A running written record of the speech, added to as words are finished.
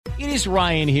It is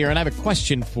Ryan here, and I have a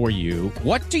question for you.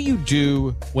 What do you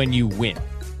do when you win?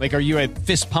 Like, are you a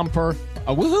fist pumper,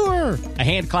 a woohooer, a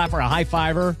hand clapper, a high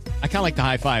fiver? I kind of like the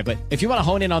high five, but if you want to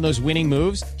hone in on those winning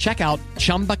moves, check out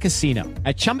Chumba Casino.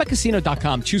 At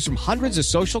ChumbaCasino.com, choose from hundreds of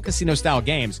social casino-style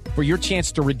games for your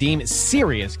chance to redeem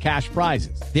serious cash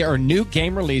prizes. There are new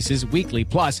game releases weekly,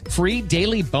 plus free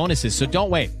daily bonuses. So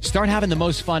don't wait. Start having the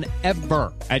most fun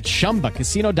ever at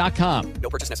ChumbaCasino.com. No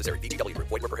purchase necessary. VGW Group.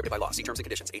 Void where prohibited by law. See terms and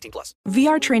conditions. 18+.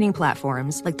 VR training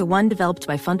platforms, like the one developed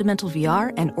by Fundamental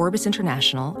VR and Orbis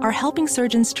International, are helping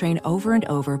surgeons train over and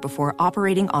over before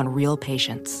operating on real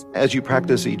patients. As you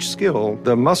practice each skill,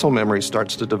 the muscle memory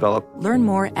starts to develop. Learn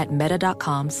more at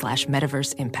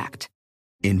meta.com/metaverse impact.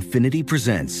 Infiniti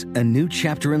presents a new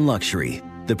chapter in luxury,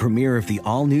 the premiere of the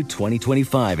all-new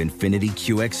 2025 Infiniti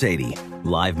QX80,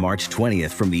 live March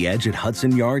 20th from the Edge at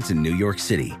Hudson Yards in New York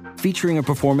City, featuring a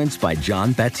performance by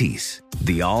John Batiste.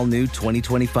 The all-new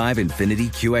 2025 Infiniti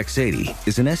QX80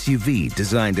 is an SUV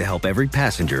designed to help every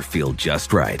passenger feel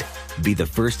just right. Be the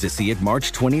first to see it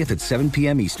March 20th at 7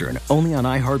 p.m. Eastern, only on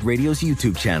iHeartRadio's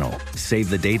YouTube channel. Save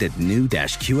the date at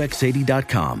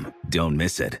new-QX80.com. Don't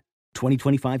miss it.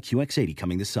 2025 QX80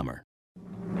 coming this summer.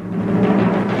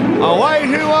 Away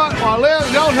to what? My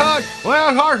lips don't touch.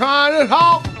 Well, hard trying to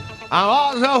talk. I'm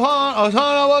also fun, a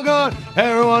son of a gun.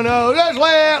 Everyone knows it's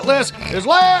lentless. It's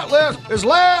lentless. It's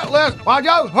lentless. My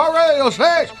joke for Radio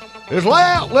 6. It's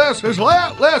lentless. It's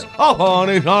lentless. Oh,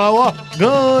 funny son of a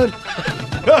gun.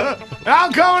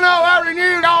 I'm coming up after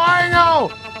you. Don't hang on.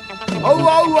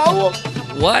 Oh.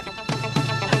 What?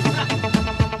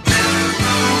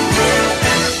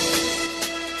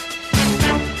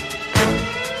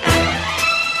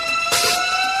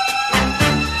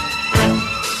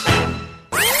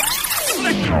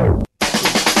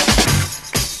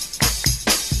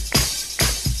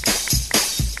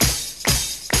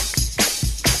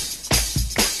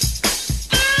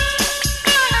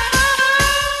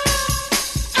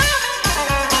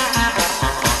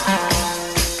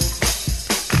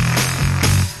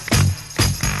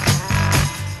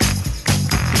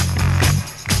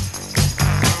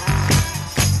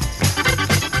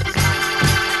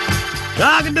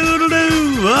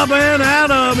 Cock-a-doodle-doo, up and out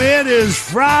of it is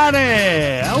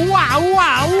Friday. Wow.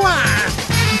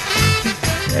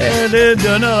 And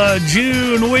into another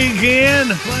June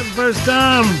weekend. For the first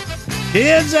time,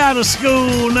 kids out of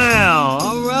school now.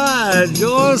 All right,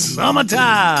 Joyce,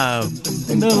 summertime.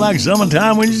 Ain't nothing like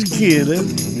summertime when you're a kid, eh?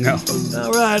 No.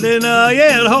 All right, and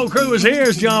the whole crew is here.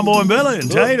 It's John Boy and Billy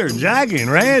and Tater, Jackie and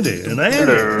Randy and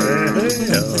Andy.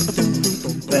 Yeah.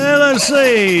 Well, let's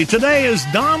see. Today is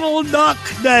Donald Duck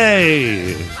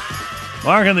Day,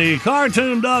 marking the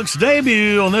cartoon duck's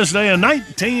debut on this day in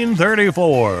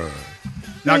 1934.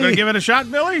 Not going to give it a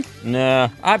shot, Billy? Nah,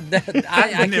 I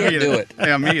can't do it.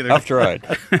 Yeah, me either. I've tried.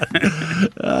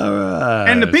 All right.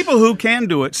 And the people who can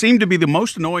do it seem to be the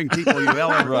most annoying people you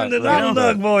ever Right. The Donald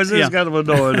Duck voice is Yeah. kind of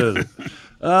annoying, isn't it?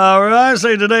 All right,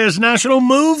 say today is National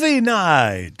Movie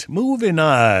Night. Movie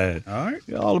night. All right.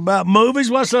 All about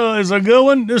movies. Is a good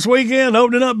one this weekend?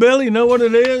 Opening up, Billy. You know what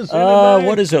it is?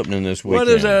 What is opening this weekend? What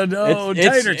is it? Oh,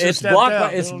 Tater just stepped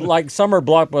out. It's like summer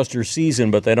blockbuster season,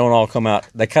 but they don't all come out.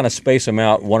 They kind of space them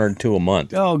out 1 or 2 a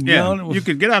month. Oh, Yeah, God. you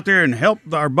could get out there and help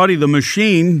our buddy the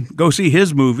Machine go see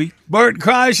his movie. Bert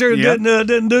Kreischer Yep.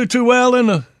 didn't do too well in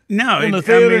the. No, In the it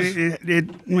theaters? it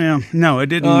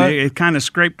didn't. All right. It kind of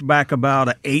scraped back about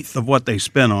 1/8 of what they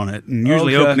spent on it, and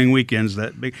usually Okay. opening weekend's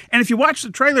that big. And if you watch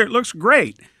the trailer, it looks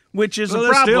great, which is Well, a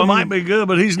that problem. still might be good,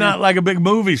 but he's not like a big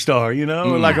movie star,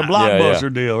 like a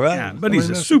blockbuster deal, right? Yeah, but he's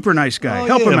a super nice guy. Oh,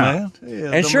 Help yeah, him man. out. Yeah,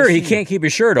 And the sure, he Machine. can't keep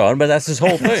his shirt on, but that's his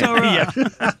whole thing. All right.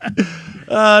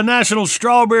 National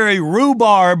Strawberry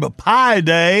Rhubarb Pie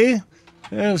Day.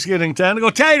 Yeah, it's getting time to go.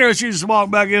 Tater, she just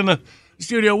walked back in the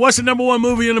studio. What's the number one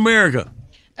movie in America?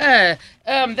 That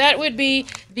would be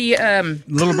the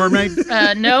Little Mermaid.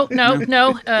 no.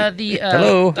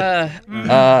 Hello.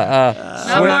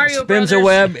 Not Mario Spins Brothers. a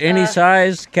web any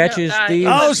size, catches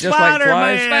thieves Oh, just like flies.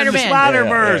 Spider-Man. The Spider-Man.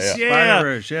 Spider-Verse. Yeah.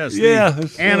 Spider-Verse, yes. Yeah.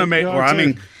 The animate, or I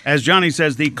mean, as Johnny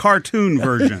says, the cartoon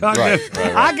version. Right.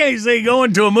 I can't see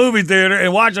going to a movie theater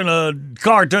and watching a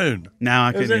cartoon. Now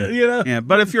I Is can, it, yeah.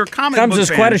 But if you're a comic Comes book as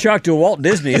fan, quite a shock to Walt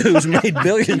Disney, who's made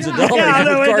billions of dollars Yeah, I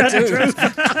know, with ain't that the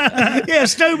cartoons. Yeah,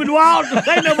 stupid Walt.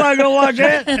 Ain't nobody gonna watch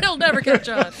that. He'll never catch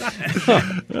on.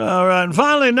 All right. And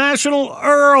finally, National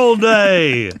Earl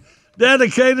Day,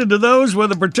 dedicated to those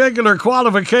with a particular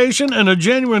qualification and a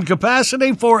genuine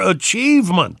capacity for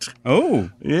achievement. Oh,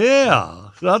 Yeah.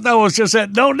 I thought it was just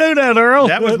that. Don't do that, Earl.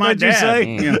 That was my What'd you dad.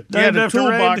 say? Yeah. He had a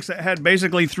toolbox that had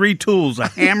basically 3 tools: a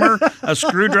hammer, a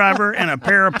screwdriver, and a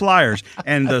pair of pliers.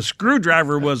 And the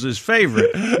screwdriver was his favorite.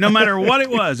 No matter what it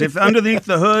was, if underneath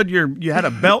the hood you had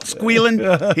a belt squealing,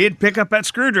 he'd pick up that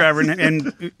screwdriver.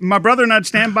 And my brother and I'd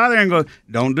stand by there and go,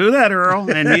 "Don't do that,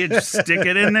 Earl," and he'd stick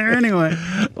it in there anyway.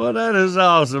 Well, that is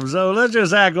awesome. So let's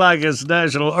just act like it's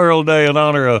National Earl Day in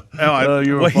honor of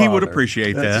your Well, he would father.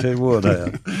 appreciate Yes, that. he would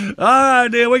have. All right,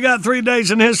 dear. We got 3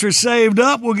 days in history saved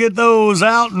up. We'll get those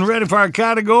out and ready for our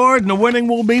categories, and the winning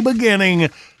will be beginning.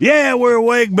 Yeah, we're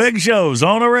awake. Big Show's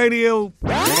on the radio.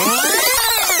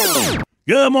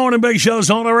 Good morning, Big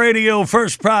Show's on the radio.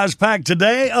 First prize pack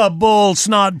today, a Bull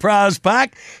Snot prize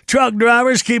pack. Truck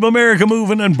drivers keep America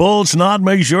moving, and Bull Snot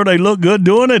make sure they look good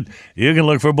doing it. You can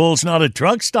look for Bull Snot at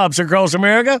truck stops across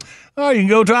America, or you can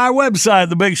go to our website,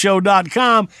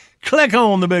 thebigshow.com. Click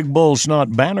on the Big Bull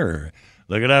Snot banner.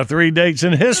 Look at our 3 dates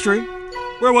in history,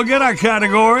 where we'll get our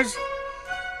categories.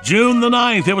 June the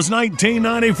 9th, it was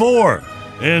 1994.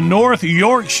 In North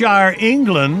Yorkshire,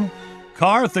 England,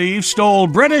 car thieves stole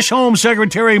British Home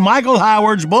Secretary Michael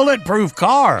Howard's bulletproof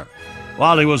car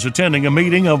while he was attending a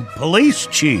meeting of police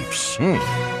chiefs.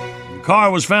 The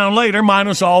car was found later,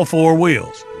 minus all 4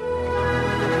 wheels.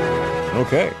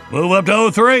 Okay. Move up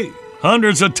to 03.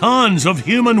 Hundreds of tons of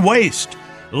human waste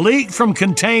leaked from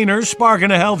containers, sparking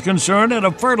a health concern at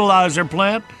a fertilizer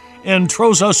plant in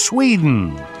Trosa,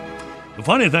 Sweden. The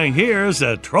funny thing here is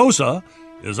that Trosa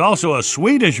is also a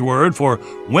Swedish word for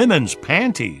women's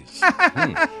panties.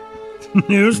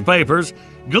 Newspapers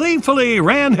gleefully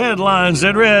ran headlines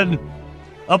that read,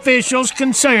 "Officials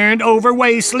concerned over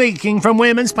waste leaking from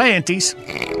women's panties."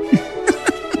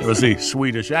 It was the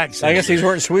Swedish accent. I guess these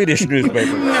weren't Swedish newspapers.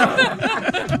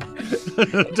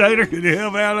 Tater, can you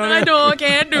help out on that? I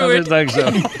can't do I it. didn't think so.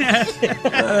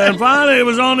 And finally, it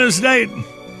was on this date.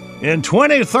 In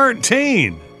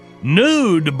 2013,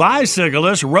 nude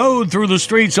bicyclists rode through the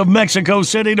streets of Mexico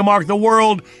City to mark the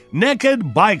World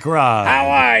Naked Bike Ride. How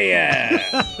are you?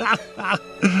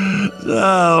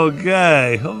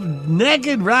 Okay.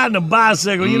 Naked riding a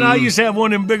bicycle. You know, I used to have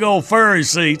one of them big old furry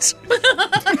seats.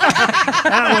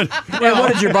 Yeah,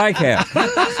 what did your bike have?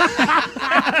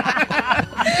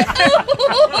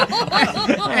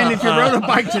 And if you rode a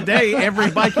bike today,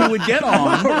 every bike you would get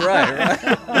on. Right.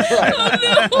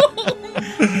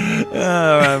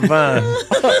 All right, fine.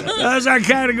 That's our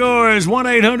categories.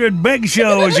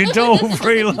 1-800-BIG-SHOW is your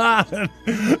toll-free line.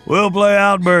 We'll play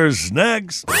Outbursts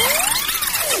next.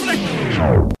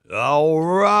 All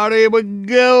right, here we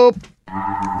go.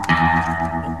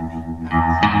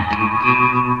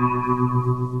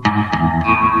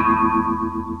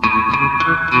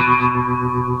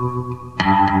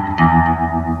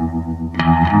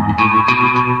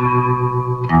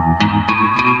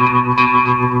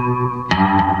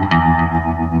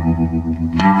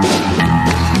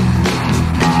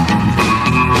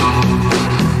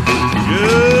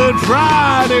 Good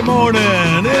Friday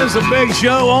morning. It's a Big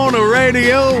Show on the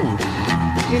radio.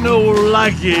 You know,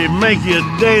 like you make your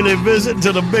daily visit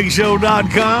to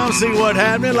thebigshow.com, see what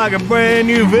happening, like a brand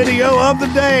new video of the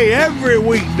day every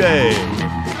weekday.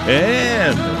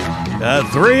 And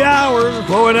 3 hours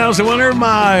before we announce the winner of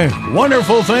my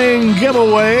Wonderful Thing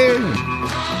giveaway,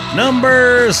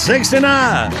 number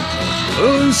 69.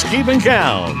 Who's keeping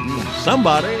count?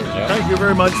 Somebody. Yeah. Thank you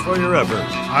very much for your effort.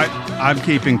 I'm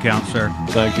keeping count, sir.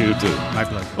 Thank you, too. My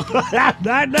pleasure.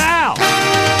 Not now.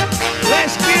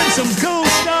 Let's give some cool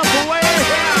stuff away.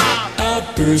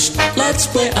 Outburst, let's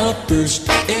play Outburst.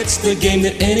 It's the game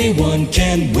that anyone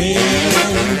can win.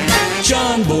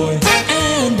 John Boy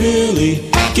and Billy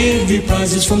give you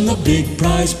prizes from the big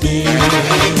prize bin.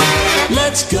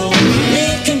 Let's go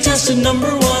meet contestant number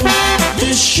 1.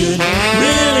 This should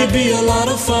really be a lot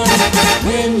of fun.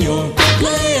 When you're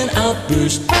playing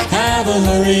Outburst, have a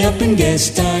hurry up and guess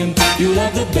time. You'll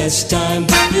have the best time.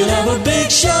 You'll have a big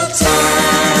show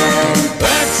time.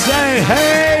 Let's say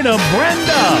hey to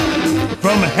Brenda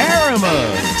from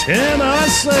Harriman,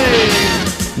 Tennessee.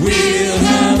 We'll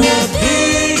have a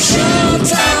big show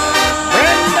time.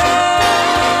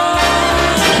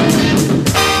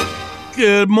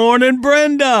 Good morning,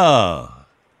 Brenda.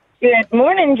 Good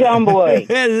morning, John Boy.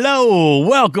 Hello.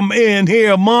 Welcome in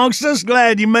here amongst us.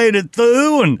 Glad you made it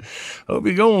through, and hope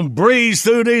you're going to breeze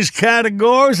through these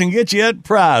categories and get you that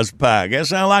prize pack. That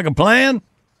sound like a plan?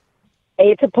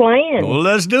 It's a plan. Well,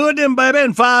 let's do it then, baby.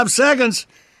 In 5 seconds,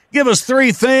 give us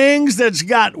 3 things that's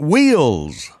got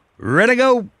wheels. Ready to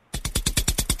go?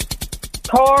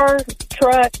 Car,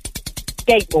 truck,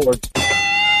 skateboard.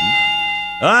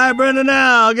 All right, Brenda,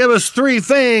 now give us 3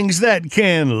 things that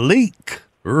can leak.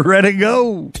 Ready to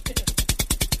go?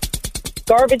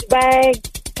 garbage bag,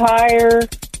 tire,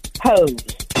 hose.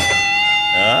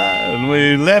 And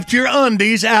we left your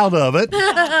undies out of it.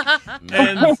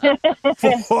 And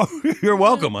you're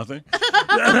welcome, I think.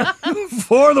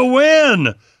 For the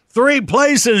win, 3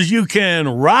 places you can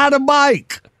ride a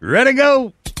bike. Ready,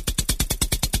 go.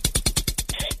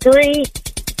 Street,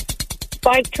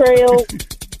 bike trail,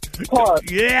 park.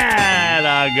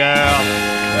 Yeah, girl.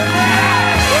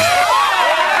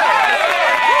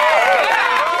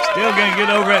 Still can't get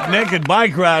over that naked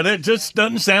bike ride. It just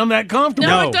doesn't sound that comfortable.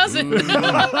 No, it doesn't.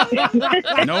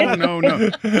 No.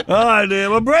 All right, dear.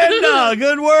 Well, Brenda,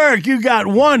 good work. You got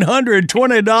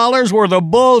 $120 worth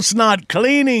of Bull Snot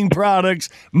cleaning products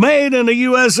made in the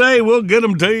USA. We'll get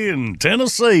them to you in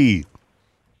Tennessee.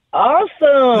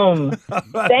 Awesome.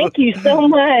 Thank you so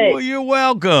much. Well, you're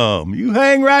welcome. You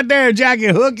hang right there, Jackie.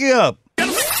 Hook you up.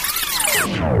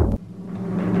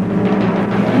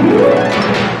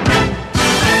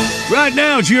 Right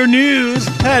now, it's your news.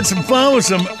 Had some fun with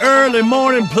some early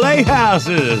morning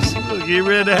playhouses. We'll get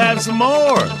ready to have some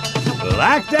more.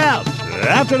 Blacked out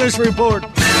after this report.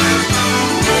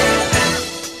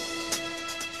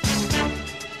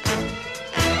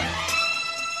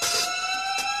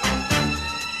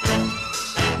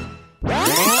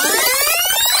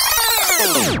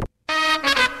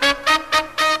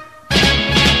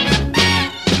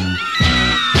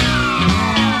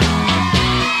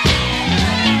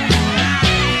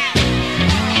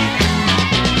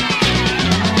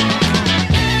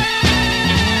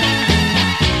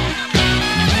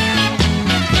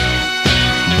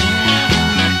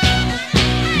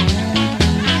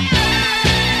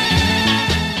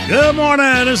 Good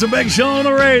morning, it's a Big Show on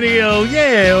the radio.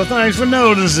 Yeah, well, thanks for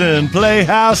noticing.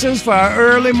 Playhouses for our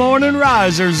early morning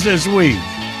risers this week.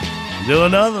 Do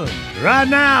another one. Right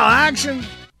now, action.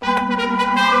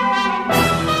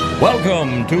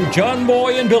 Welcome to John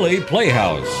Boy and Billy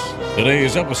Playhouse.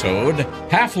 Today's episode,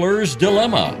 Hafler's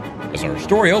Dilemma. As our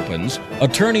story opens,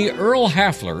 attorney Earl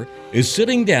Hafler is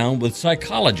sitting down with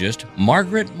psychologist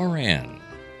Margaret Moran.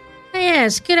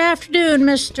 Yes, good afternoon,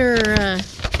 Mr.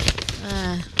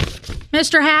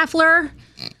 Hafler.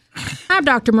 I'm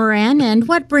Dr. Moran, and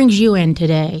what brings you in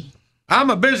today? I'm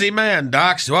a busy man,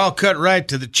 Doc, so I'll cut right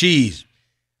to the cheese.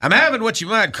 I'm having what you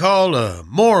might call a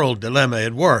moral dilemma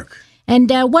at work. And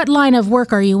what line of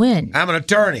work are you in? I'm an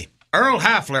attorney, Earl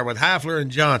Hafler with Hafler &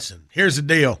 Johnson. Here's the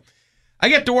deal. I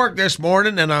get to work this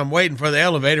morning, and I'm waiting for the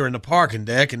elevator in the parking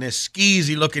deck, and this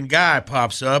skeezy-looking guy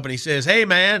pops up, and he says, "Hey,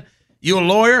 man, you a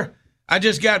lawyer? I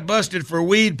just got busted for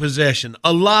weed possession,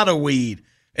 a lot of weed,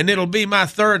 and it'll be my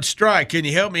 3rd strike. Can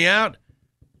you help me out?"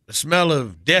 The smell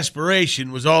of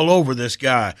desperation was all over this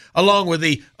guy, along with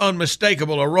the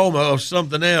unmistakable aroma of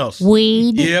something else.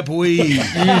 Weed? Yep, weed.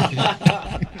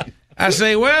 I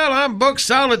say, "Well, I'm booked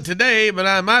solid today, but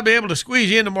I might be able to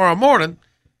squeeze you in tomorrow morning."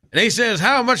 And he says,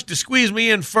 "How much to squeeze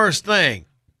me in first thing?"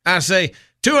 I say,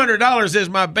 $200 is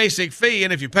my basic fee,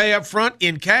 and if you pay up front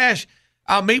in cash,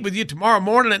 I'll meet with you tomorrow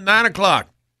morning at 9 o'clock.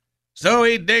 So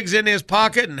he digs in his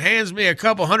pocket and hands me a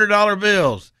couple $100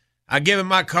 bills. I give him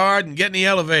my card and get in the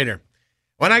elevator.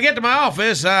 When I get to my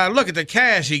office, I look at the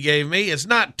cash he gave me. It's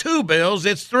not 2 bills,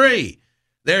 it's 3.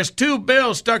 There's 2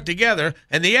 bills stuck together,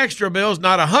 and the extra bill's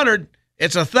not $100,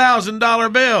 it's a $1,000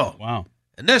 bill. Wow.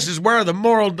 And this is where the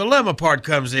moral dilemma part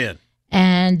comes in.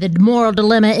 And the moral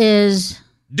dilemma is?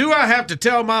 Do I have to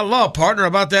tell my law partner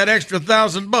about that extra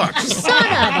 $1,000? Son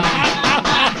of a...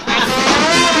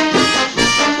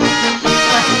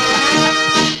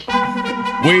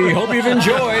 We hope you've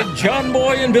enjoyed John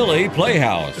Boy and Billy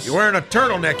Playhouse. You're wearing a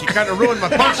turtleneck. You kind of ruined my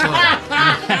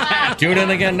punchline. Tune in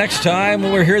again next time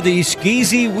when we hear the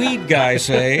skeezy weed guy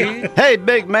say, "Hey,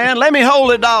 big man, let me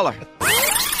hold $1."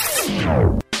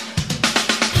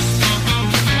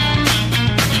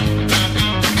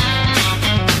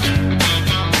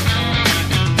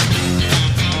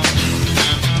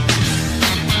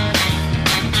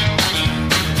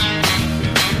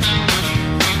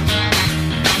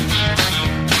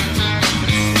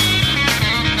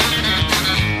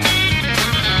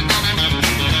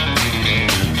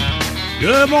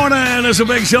 Good morning. It's a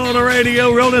Big Show on the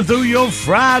radio rolling through your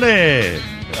Friday.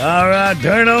 All right,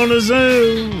 turn on the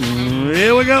Zoom.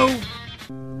 Here we go.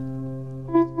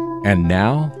 And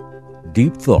now,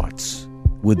 Deep Thoughts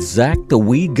with Zach the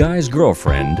Weed Guy's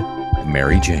girlfriend,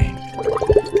 Mary Jane.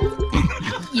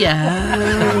 Yo,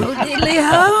 diddly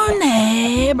ho,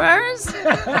 neighbors.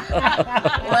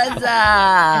 What's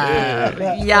up?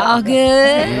 Y'all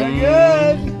good?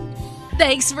 Good.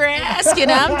 Thanks for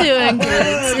asking. I'm doing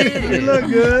good, too. You look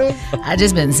good. I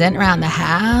just been sitting around the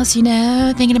house,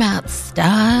 thinking about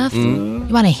stuff. You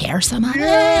want to hear some of it?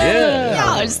 Yeah.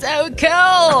 Y'all are so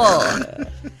cool.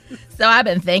 So I've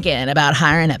been thinking about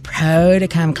hiring a pro to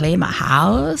come clean my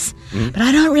house, but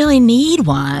I don't really need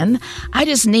one. I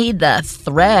just need the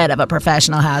threat of a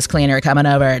professional house cleaner coming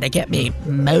over to get me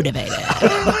motivated.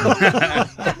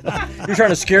 You're trying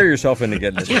to scare yourself into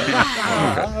getting this.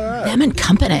 Them and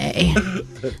company.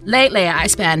 Lately, I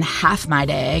spend half my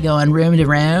day going room to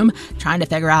room trying to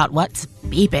figure out what's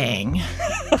beeping.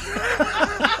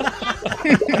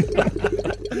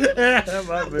 That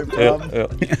might be a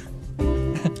problem.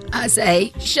 I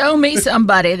say, show me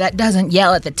somebody that doesn't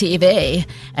yell at the TV,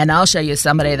 and I'll show you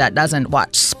somebody that doesn't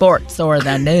watch sports or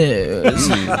the news.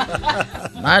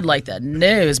 I'd like the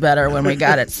news better when we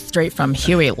got it straight from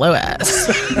Huey Lewis.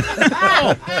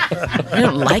 I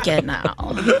don't like it now.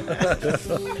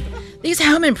 These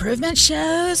home improvement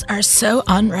shows are so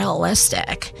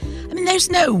unrealistic. I mean,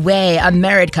 there's no way a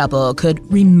married couple could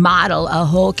remodel a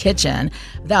whole kitchen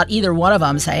without either one of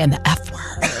them saying the F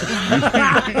word.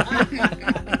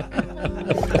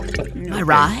 Am I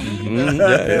right?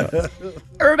 Yeah.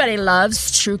 Everybody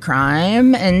loves true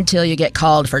crime until you get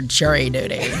called for jury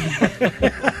duty.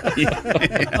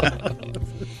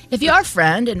 If your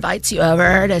friend invites you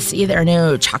over to see their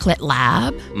new chocolate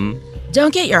lab,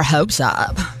 don't get your hopes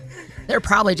up. They're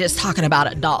probably just talking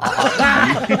about a dog.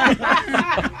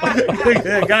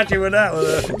 Got you with that one.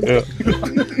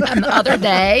 And the other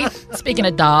day, speaking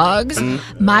of dogs,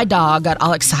 my dog got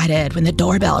all excited when the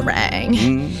doorbell rang.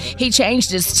 He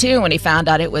changed his tune when he found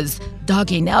out it was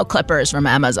doggy nail clippers from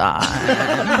Amazon.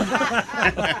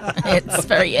 It's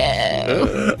for you.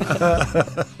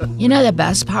 You know the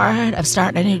best part of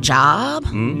starting a new job?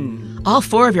 All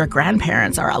 4 of your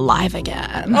grandparents are alive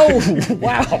again. Oh,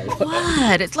 wow.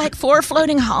 What? It's like 4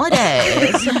 floating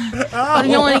holidays. But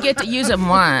you only get to use them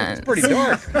once. Pretty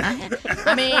dark.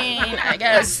 I mean, I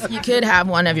guess you could have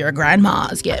one of your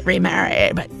grandmas get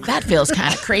remarried, but that feels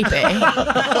kind of creepy.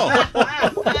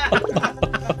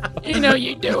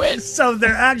 You do it. So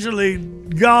they're actually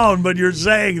gone, but you're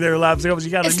saying they're alive because you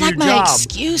got It's a new like my job.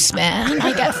 excuse, man.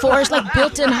 I got 4 like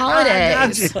built-in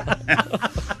holidays.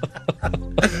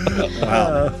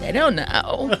 They don't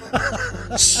know.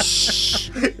 Shh.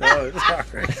 Oh,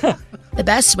 sorry. The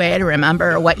best way to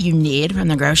remember what you need from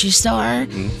the grocery store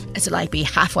is to be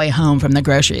halfway home from the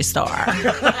grocery store.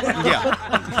 Yeah.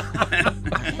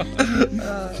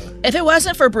 If it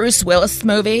wasn't for Bruce Willis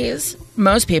movies,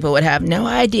 most people would have no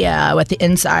idea what the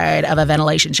inside of a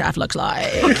ventilation shaft looks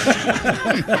like.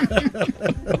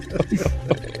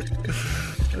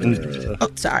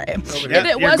 Sorry.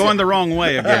 Yeah, you're going the wrong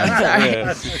way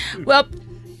again. Sorry. Well,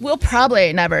 we'll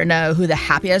probably never know who the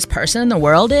happiest person in the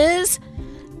world is,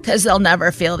 because they'll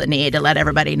never feel the need to let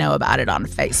everybody know about it on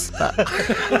Facebook.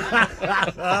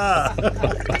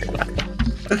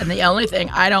 And the only thing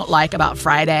I don't like about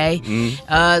Friday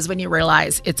is when you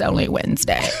realize it's only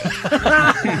Wednesday.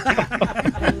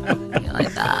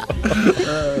 Like that.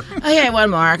 Okay, one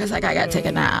more, because I got to take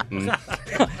a nap.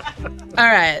 All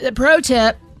right, the pro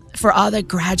tip for all the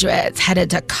graduates headed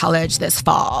to college this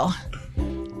fall.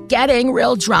 Getting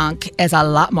real drunk is a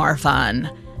lot more fun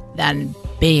than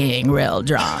being real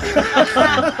drunk.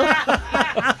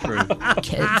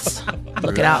 Kids,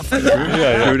 looking out for you.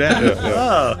 True that.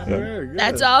 Oh,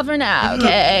 That's all for now,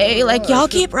 okay? Y'all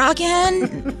keep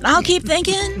rocking. I'll keep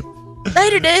thinking.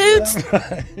 Later, dudes.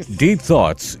 Deep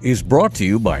Thoughts is brought to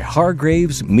you by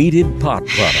Hargrave's Meated Pot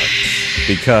Products.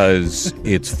 Because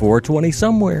it's 420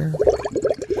 somewhere.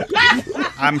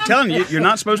 I'm telling you, you're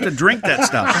not supposed to drink that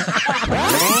stuff.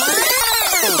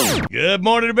 Good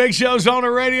morning to Big Show's on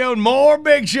the radio, and more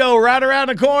Big Show right around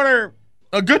the corner.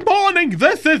 Good morning.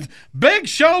 This is Big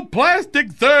Show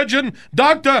plastic surgeon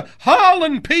Dr.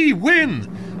 Harlan P.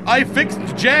 Wynn. I fixed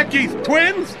Jackie's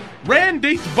twins,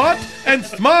 Randy's butt, and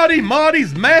Smarty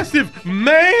Marty's massive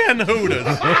man hooters.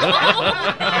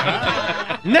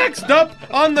 Next up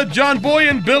on the John Boy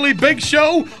and Billy Big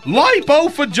Show,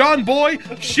 lipo for John Boy,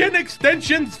 shin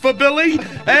extensions for Billy,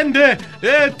 and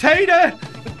Tater.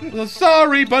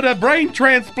 Sorry, but a brain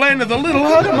transplant is a little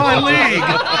out of my league.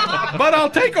 But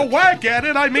I'll take a whack at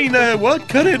it. I mean, what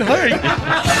could it hurt?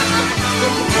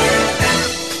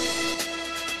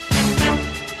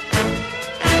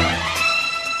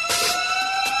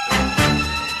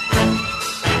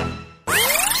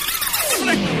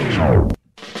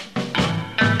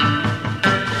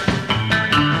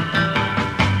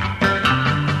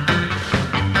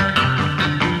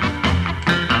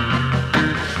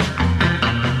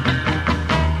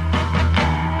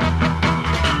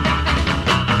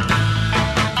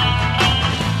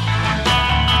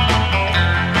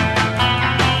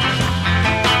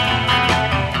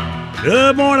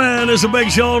 Good morning. It's a big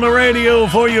show on the radio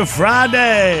for you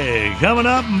Friday. Coming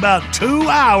up in about 2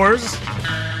 hours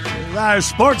is our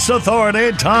sports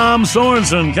authority, Tom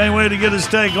Sorensen. Can't wait to get his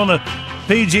take on the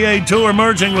PGA Tour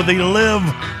merging with the Live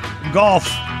Golf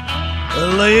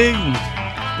League.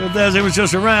 As he was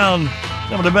just around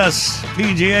some of the best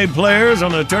PGA players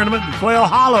on the tournament in Quail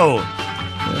Hollow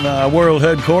in our world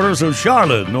headquarters of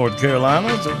Charlotte, North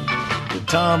Carolina. So get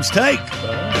Tom's take.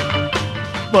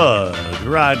 But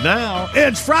right now,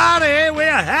 it's Friday.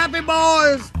 We're happy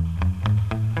boys.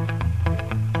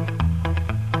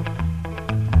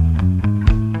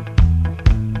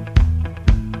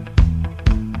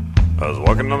 I was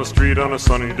walking down the street on a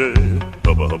sunny day.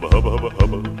 Hubba, hubba, hubba, hubba,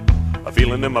 hubba. A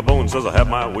feeling in my bones says I have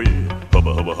my way.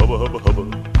 Hubba, hubba, hubba, hubba,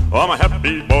 hubba. Oh, I'm a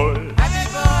happy boy.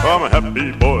 Oh, I'm a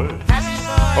happy boy.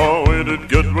 Oh, ain't it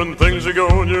good when things are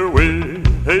going your way?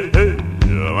 Hey, hey.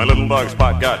 Yeah, my little dog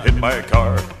Spot got hit by a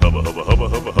car. Hubba, hubba, hubba,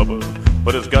 hubba, hubba.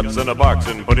 Put his guts in a box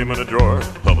and put him in a drawer.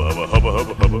 Hubba, hubba, hubba,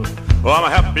 hubba, hubba. Oh, I'm a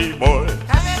happy boy.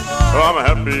 Oh, I'm a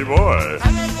happy boy.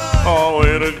 Oh,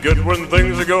 ain't it good when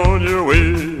things are going your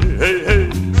way? Hey,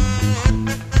 hey.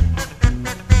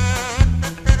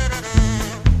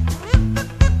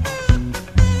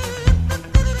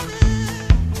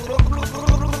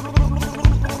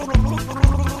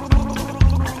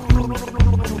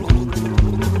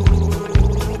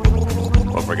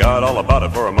 I forgot all about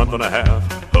it for a month and a half.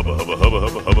 Hubba, hubba, hubba,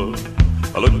 hubba, hubba.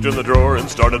 I looked in the drawer and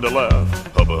started to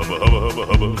laugh. Hubba, hubba, hubba, hubba,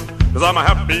 hubba. 'Cause I'm a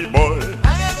happy boy.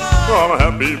 Oh, I'm a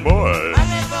happy boy.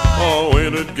 Oh,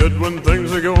 ain't it good when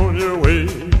things are going your way?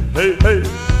 Hey, hey.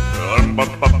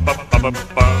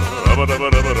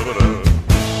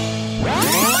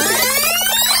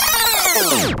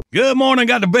 Good morning.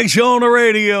 Got the big show on the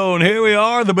radio, and here we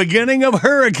are, the beginning of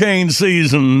hurricane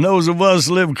season. Those of us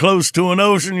live close to an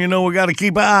ocean, you know we got to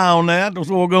keep an eye on that. That's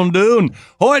what we're going to do. And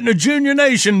Hoyt and the Junior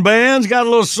Nation band's got a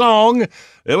little song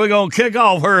that we're going to kick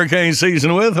off hurricane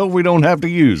season with. Hope we don't have to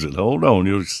use it. Hold on.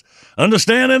 You'll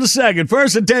understand in a second.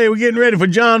 First, I tell you, we're getting ready for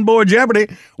John Boy Jeopardy.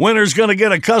 Winner's going to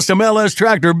get a custom LS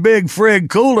Tractor Big Frig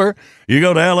cooler. You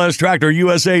go to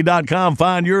lstractorusa.com,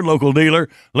 find your local dealer,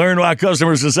 learn why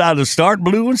customers decide to start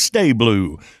blue and stay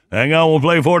blue. Hang on, we'll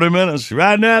play 40 minutes.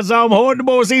 Right now, it's on Hoyt and the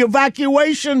Boys, the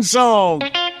evacuation song.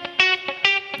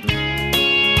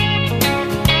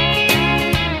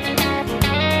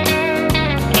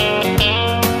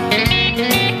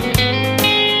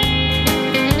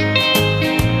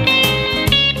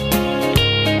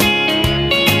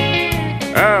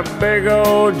 A big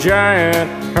old giant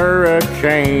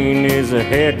hurricane is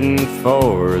a-heading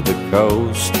for the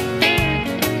coast.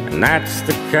 And that's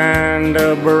the kind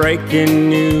of breaking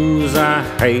news I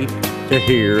hate to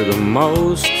hear the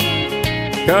most.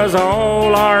 'Cause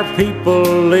all our people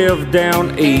live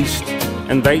down east,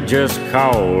 and they just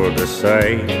called to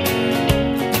say,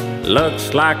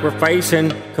 looks like we're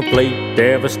facing complete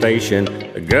devastation.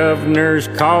 The governor's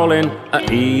calling a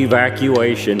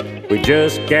evacuation. We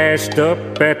just gassed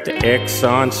up at the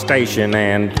Exxon station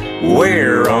and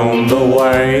we're on the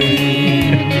way.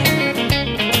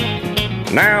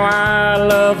 Now I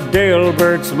love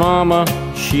Delbert's mama,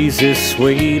 she's as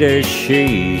sweet as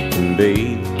she can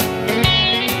be.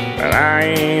 But I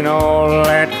ain't all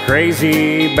that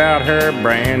crazy about her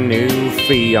brand new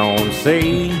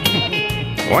fiancé.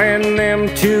 When them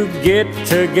two get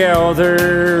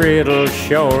together, it'll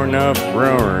sure enough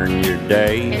ruin your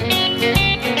day.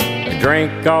 They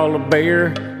drink all the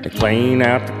beer, they clean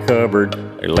out the cupboard,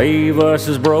 they leave us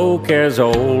as broke as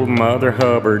old Mother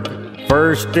Hubbard.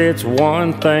 First it's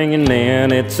one thing and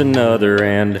then it's another,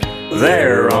 and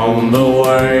they're on the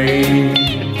way.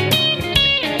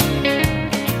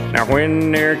 Now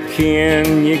when they're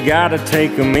kin, you gotta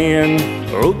take them in.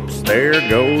 Oops, there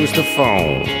goes the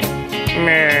phone.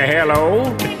 Hello?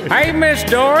 Hey, Miss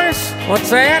Doris, what's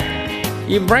that?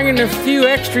 You bringing a few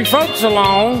extra folks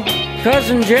along?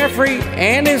 Cousin Jeffrey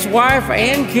and his wife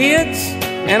and kids?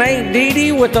 And Aunt Dee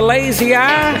Dee with the lazy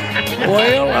eye?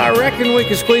 Well, I reckon we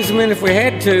could squeeze them in if we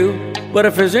had to. But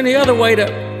if there's any other way to...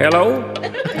 Hello?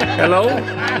 Hello?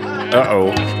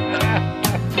 Uh-oh.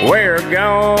 We're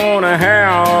gonna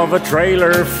have a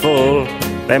trailer full.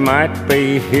 They might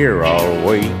be here all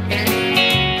week.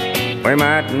 We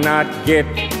might not get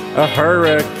a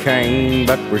hurricane,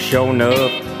 but we're showing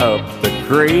up the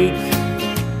creek.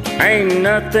 Ain't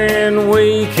nothing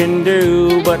we can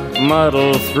do but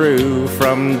muddle through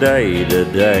from day to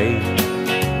day.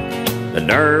 The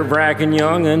nerve-wracking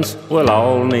young'uns will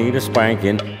all need a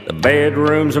spanking. The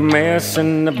bedroom's a mess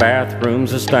and the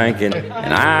bathroom's a stinking.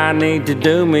 And I need to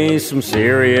do me some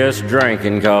serious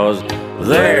drinking, 'cause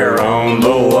they're on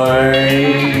the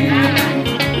way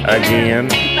again.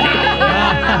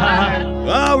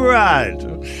 right.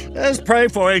 Let's pray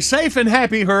for a safe and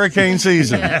happy hurricane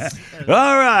season.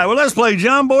 All right. Well, let's play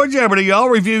John Boy Jeopardy. Y'all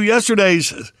review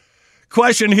yesterday's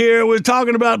question here. We're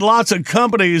talking about lots of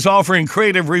companies offering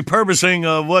creative repurposing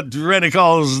of what Randy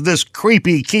calls this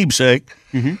creepy keepsake.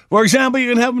 For example,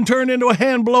 you can have them turned into a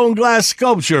hand-blown glass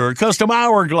sculpture, a custom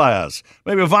hourglass,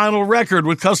 maybe a vinyl record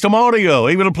with custom audio,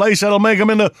 even a place that'll make them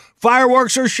into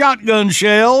fireworks or shotgun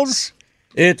shells.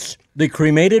 It's the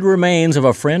cremated remains of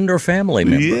a friend or family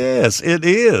member. Yes, it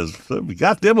is. So we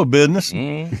got them a business.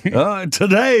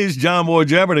 Today's John Boy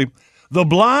Jeopardy. The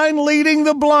blind leading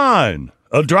the blind,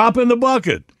 a drop in the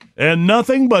bucket, and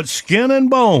nothing but skin and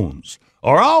bones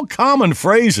are all common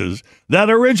phrases that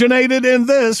originated in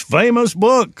this famous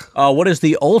book. What is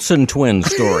the Olsen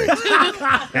twins story?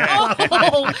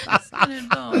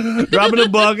 Drop in a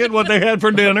bucket, what they had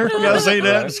for dinner. Y'all see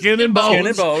that? Skin and bones. Skin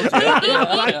and bones.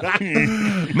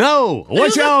 Yeah. No.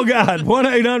 What y'all got?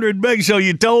 1-800-BIG-SHOW,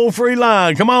 you toll-free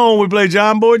line. Come on, we play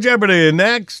John Boy Jeopardy.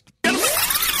 Next.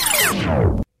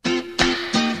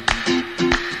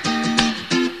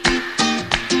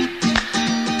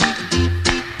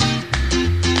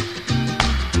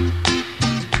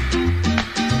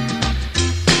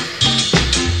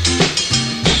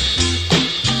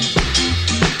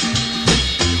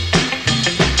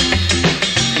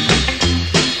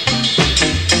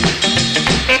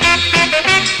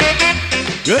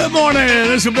 Good morning.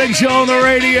 It's a big show on the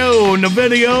radio and the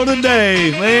video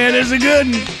today. Man, it's a good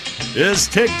one. This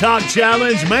TikTok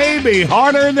challenge may be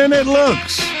harder than it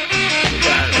looks.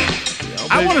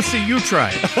 I want to see you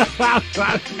try it.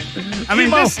 I mean,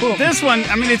 this one,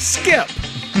 I mean, it's skip.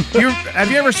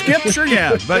 Have you ever skipped? Sure,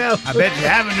 yeah. But I bet you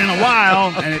haven't in a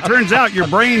while, and it turns out your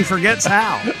brain forgets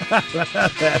how.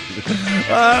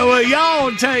 Well,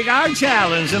 y'all take our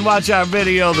challenge and watch our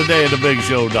video today at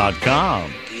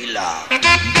thebigshow.com.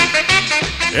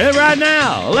 And right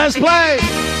now, let's play.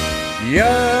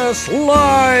 Yes,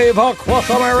 live across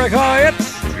America,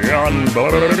 it's John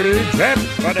Boy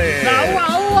Jeopardy.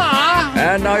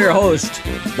 And now your host,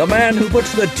 the man who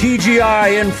puts the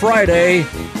TGI in Friday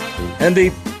and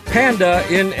the Panda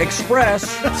in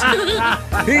Express.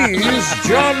 He's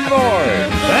John Boy.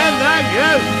 And thank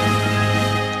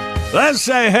you. Let's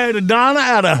say hey to Donna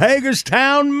out of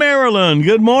Hagerstown, Maryland.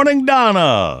 Good morning,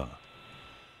 Donna.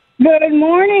 Good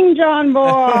morning, John Boy.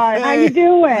 How you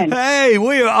doing? Hey,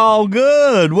 we are all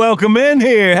good. Welcome in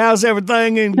here. How's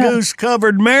everything in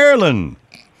goose-covered Maryland?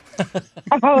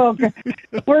 Oh,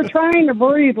 we're trying to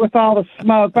breathe with all the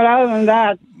smoke, but other than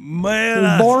that, man,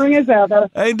 it's boring as ever.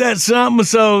 Ain't that something?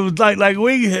 So, like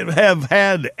we have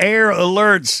had air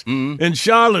alerts in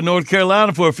Charlotte, North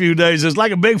Carolina for a few days. It's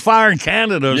like a big fire in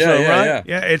Canada or so, right?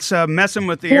 Yeah, it's messing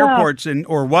with the airports,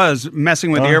 was messing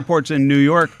with the airports in New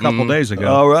York a couple days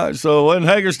ago. All right, so in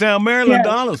Hagerstown, Maryland,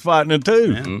 Donna's fighting it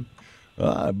too. Yeah.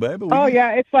 All right, baby.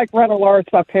 It's like red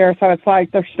alerts up here, so it's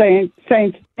like they're saying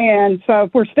stand. So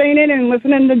if we're staying in and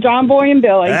listening to John Boy and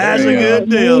Billy. That's a good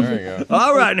deal.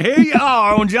 All right, and here you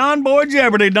are on John Boy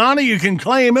Jeopardy. Donna, you can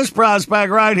claim this prize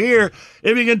pack right here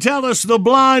if you can tell us the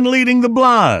blind leading the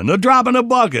blind, a drop in a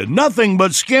bucket, nothing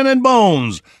but skin and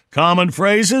bones. Common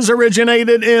phrases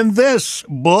originated in this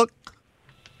book.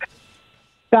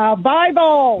 The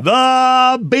Bible.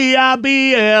 The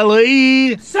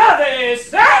Bible.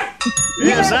 Service.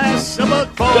 Yes, that's the book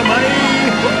for me.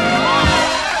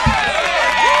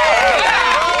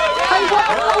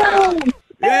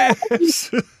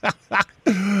 Yes.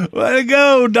 Way to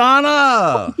go,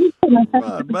 Donna.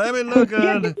 Right, baby, look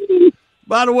good.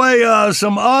 By the way,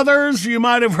 some others you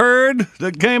might have heard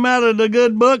that came out of the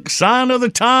good book, Sign of the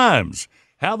Times,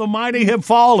 How the Mighty Have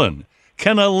Fallen,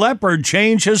 Can a Leopard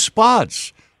Change His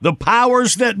Spots, The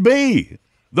Powers That Be,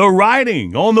 The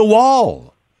Writing on the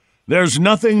Wall, There's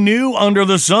Nothing New Under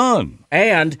the Sun.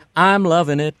 And I'm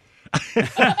loving it.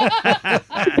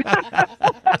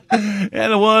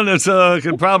 And the one that's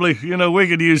could probably, we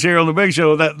could use here on the Big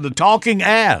Show, that the talking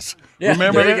ass. Yeah,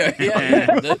 remember that? Yeah.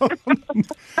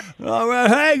 All right.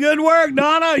 Hey, good work,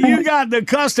 Donna. You got the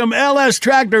custom LS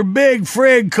Tractor Big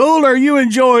Frig Cooler. You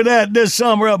enjoy that this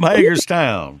summer up in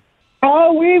Hagerstown.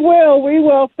 Oh, we will. We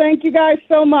will. Thank you guys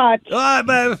so much. All right,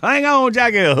 baby. Hang on,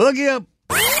 Jackie. I'll hook you up.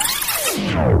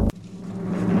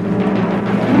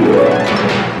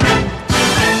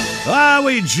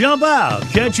 We jump out,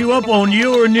 catch you up on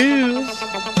your news.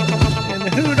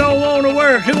 And who don't want to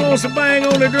work? Who wants to bang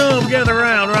on the drum? Gather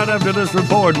around right after this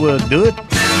report would do it.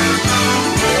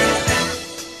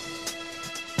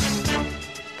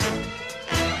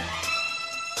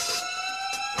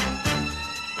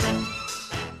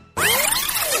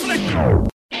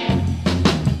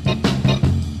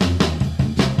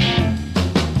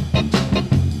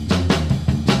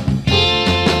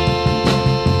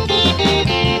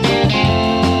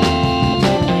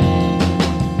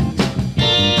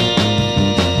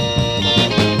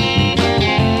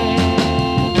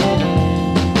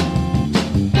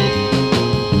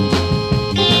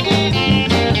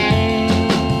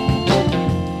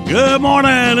 Good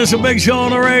morning. It's a big show on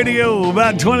the radio.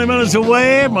 About 20 minutes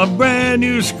away, my brand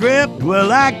new script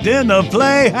will act in the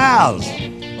Playhouse.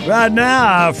 Right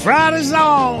now, our Friday's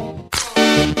on.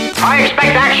 I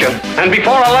expect action, and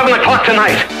before 11 o'clock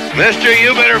tonight. Mister,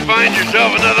 you better find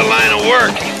yourself another line of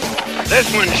work.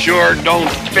 This one sure don't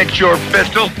fit your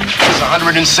pistol. It's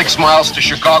 106 miles to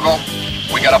Chicago.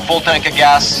 We got a full tank of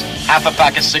gas, half a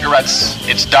pack of cigarettes.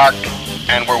 It's dark,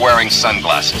 and we're wearing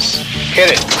sunglasses.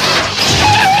 Hit it.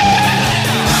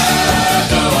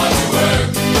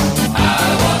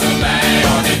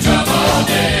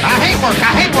 I hate work, I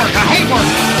hate work, I hate work.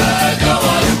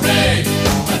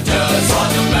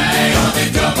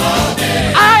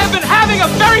 I have been having a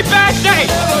very bad day.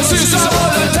 Ever since I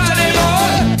was a tiny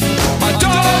boy, I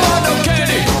don't want no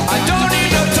candy, I don't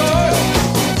need no toy.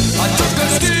 I took a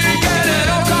stick and an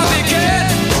old coffee can,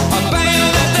 I banged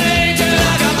on that thing till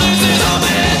I got bruises on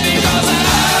my head because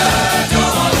I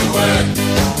don't want to work.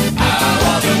 I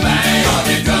want to bang on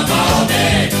the drum all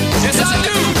day. Yes, I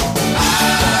do.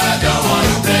 I don't want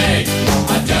to play,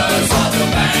 I just want to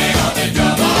bang on the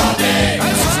drum all day.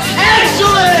 Excellent!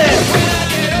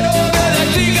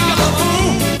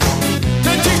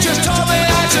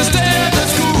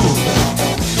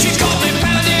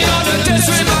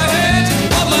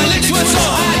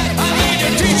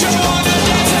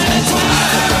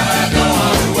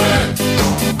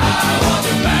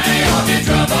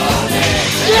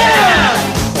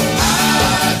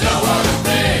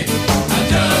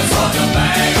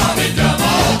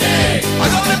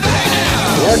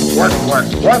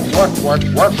 Work.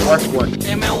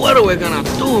 Hey, man, what are we gonna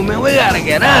do, man? We gotta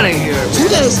get out of here. Do you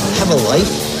guys have a life?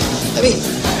 I mean,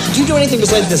 do you do anything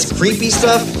besides this creepy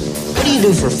stuff? What do you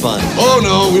do for fun? Oh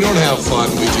no, we don't have fun.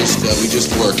 We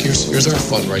just work. Here's our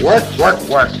fun right now.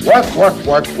 Work.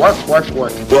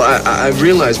 Well, I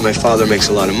realize my father makes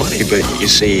a lot of money, but you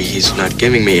see, he's not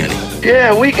giving me any.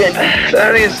 Yeah, weekend.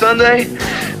 Saturday and Sunday.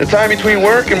 The time between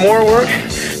work and more work.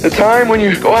 The time when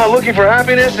you go out looking for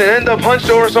happiness and end up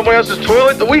hunched over somebody else's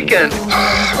toilet. The weekend.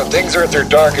 When things are at their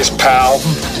darkest, pal,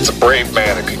 it's a brave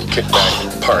man who can kick back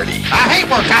and party. I hate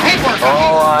work.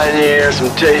 All I need are some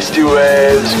tasty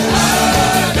waves,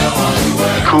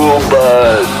 cool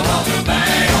buzz,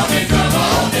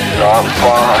 and I'm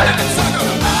fine.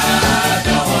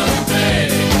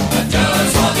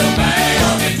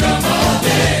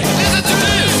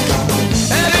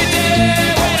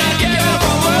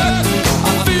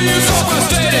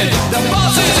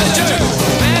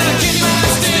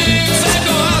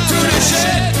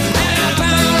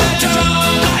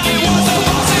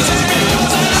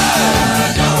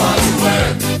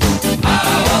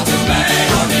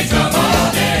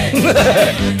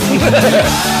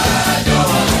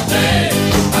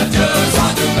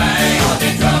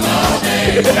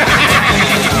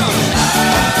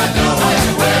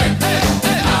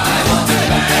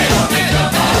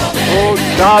 Oh,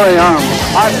 Charlie, I'm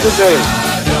hot today.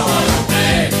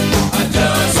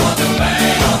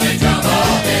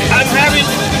 I'm having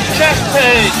chest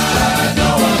pain.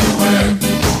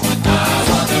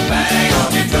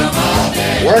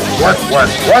 Work. I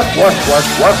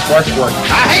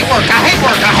hate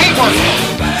work.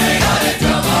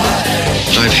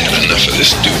 I've had enough of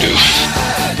this doo-doo.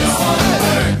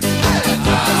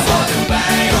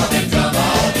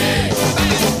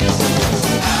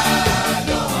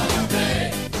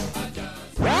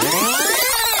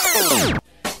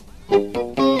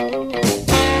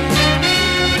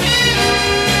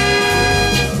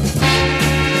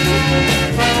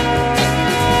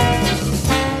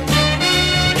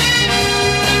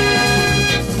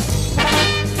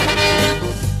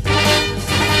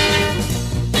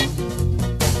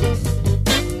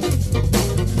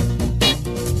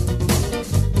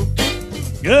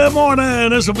 Good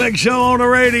morning. It's a big show on the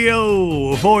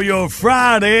radio for your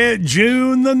Friday,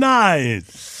 June the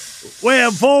 9th.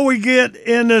 Well, before we get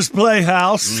in this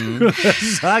Playhouse,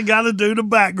 I got to do the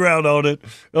background on it.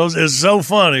 It's so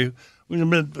funny. All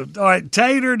right,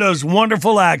 Tater does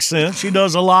wonderful accents. She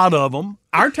does a lot of them.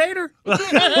 Our Tater?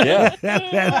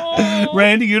 Yeah.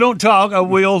 Randy, you don't talk. I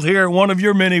will hear one of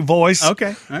your many voice.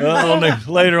 Okay. Right.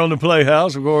 Later on the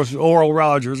Playhouse, of course, Oral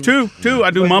Rogers. Two.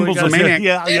 I do Mumbles the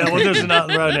Maniac. Yeah. Well, this is not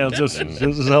right now. Just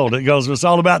hold it. It's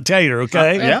all about Tater,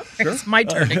 okay? Yeah, sure. It's my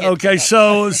turn again. Okay,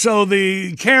 so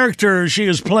the character she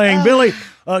is playing, Billy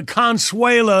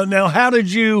Consuela. Now, how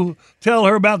did you tell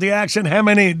her about the accent? How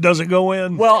many does it go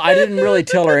in? Well, I didn't really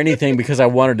tell her anything because I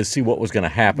wanted to see what was going to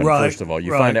happen, Right, first of all.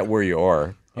 You right. find out where you are.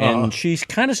 And she's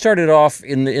kind of started off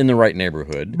in the right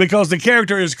neighborhood. Because the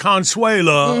character is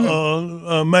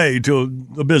Consuela May to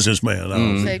a businessman.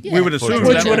 We would assume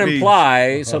Which that would be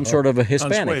imply some sort of a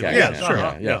Hispanic Consuela.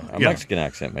 accent. Yeah, sure. A Mexican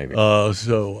accent, maybe.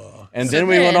 And So then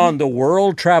we went on the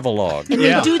World Travelogue. And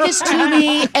they do this to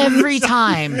me every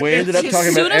time. We ended up As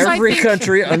talking soon about as I every think-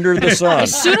 country under the sun.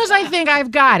 As soon as I think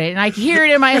I've got it and I hear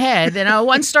it in my head, then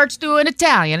one starts doing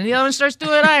Italian and the other one starts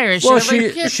doing Irish. Well, And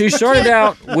I'm like, she started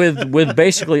out with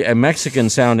basically a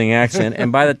Mexican-sounding accent,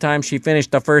 and by the time she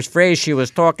finished the first phrase, she was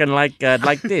talking like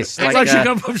this. Like she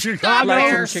come from Chicago.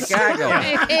 Like from Chicago.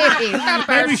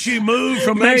 Maybe she moved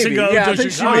from Maybe. Mexico Yeah, to I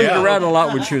think Chicago. she moved around a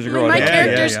lot when she was growing My up.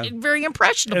 character's very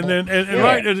impressionable. And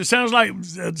right, it sounds like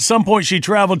at some point she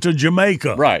traveled to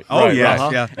Jamaica. Right. Oh, right, yes,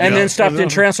 right. yeah. And Yeah. then stopped in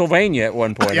Transylvania at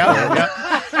one point.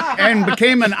 And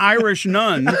became an Irish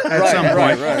nun at some point.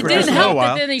 right. It For didn't just a little help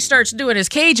while. that then he starts doing his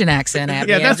Cajun accent at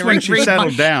me. Yeah, I that's have to when she read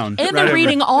settled down. And Right they're over.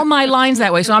 reading all my lines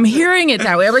that way, so I'm hearing it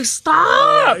that way. I'm like,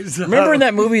 stop! Remember in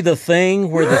that movie, The Thing,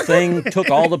 where the Thing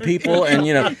took all the people, and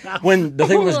when the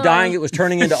thing was dying, it was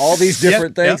turning into all these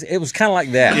different things. It was kind of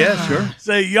like that. Yeah, sure.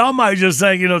 See, y'all might just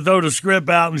think, throw the script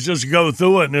out and just go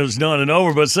through it and it's done and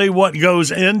over. But see what goes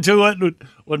into it,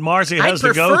 what Marcy has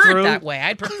to go I'd prefer through. it that way.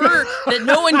 I'd prefer that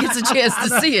no one gets a chance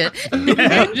to see it.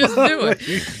 Just do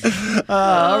it.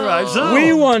 All right, so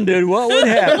We wondered what would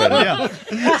happen.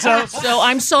 So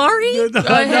I'm sorry ahead of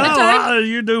time.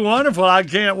 You do wonderful. I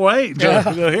can't wait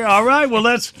to hear. All right, well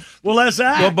let's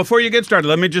act. Well, before you get started,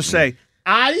 let me just say,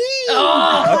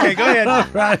 Oh. okay, go ahead. All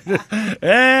right,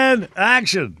 and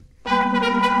action.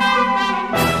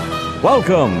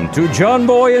 Welcome to John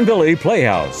Boy and Billy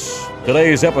Playhouse.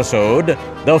 Today's episode,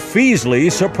 The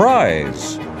Feasley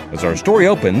Surprise. As our story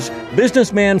opens,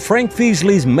 businessman Frank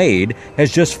Feasley's maid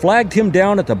has just flagged him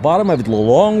down at the bottom of the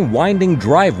long, winding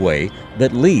driveway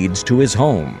that leads to his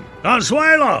home.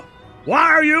 Consuela, why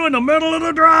are you in the middle of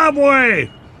the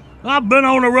driveway? I've been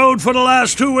on the road for the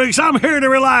last 2 weeks. I'm here to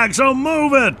relax, so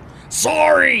move it.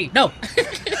 Sorry. No.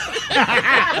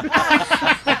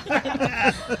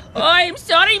 I'm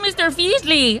sorry, Mr.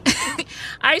 Feasley.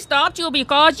 I stopped you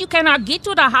because you cannot get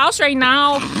to the house right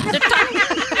now.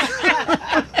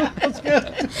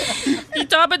 The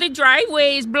top of the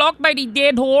driveway is blocked by the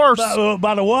dead horse.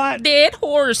 By the what? Dead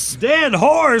horse. Dead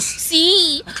horse?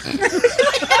 See?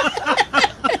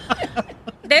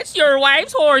 That's your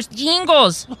wife's horse,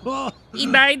 Jingles. He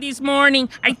died this morning.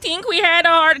 I think he had a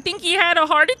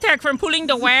heart attack from pulling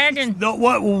the wagon.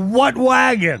 What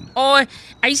wagon? Oh,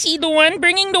 I see the one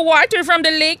bringing the water from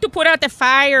the lake to put out the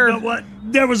fire. What?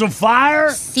 There was a fire?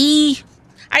 See?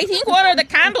 I think one of the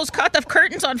candles caught the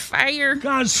curtains on fire.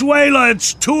 Consuela,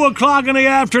 it's 2 o'clock in the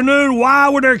afternoon. Why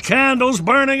were there candles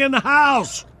burning in the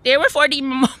house? They were for the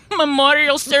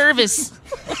memorial service.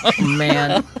 Oh,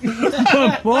 man.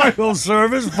 Memorial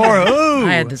service for who?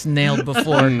 I had this nailed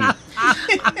before.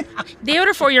 They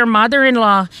were for your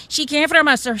mother-in-law. She came for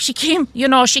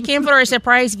for a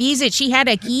surprise visit. She had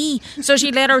a key, so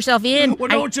she let herself in. Well,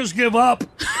 don't just give up.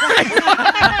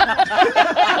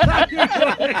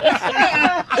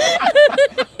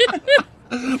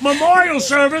 Memorial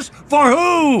service for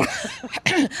who?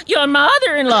 Your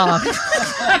mother-in-law.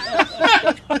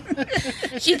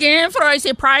 She came for a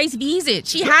surprise visit.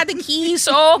 She had the key,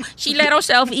 so she let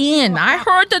herself in. I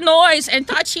heard the noise and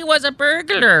thought she was a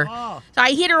burglar. So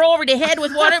I hit her over the head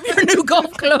with one of your new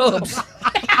golf clubs.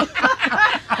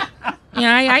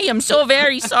 Yeah, I am so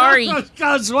very sorry.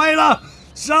 Consuela,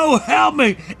 so help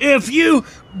me. If you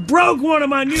broke one of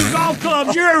my new golf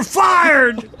clubs, you're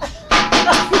fired.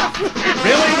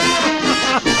 Really?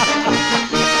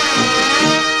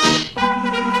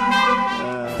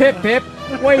 Pip, pip.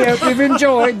 We hope you've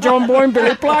enjoyed John Boy and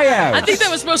Billy Playhouse. I think that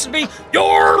was supposed to be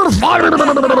your fired.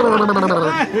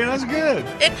 Yeah, that's good.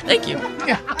 Thank you.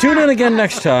 Tune in again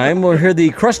next time. We'll hear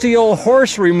the crusty old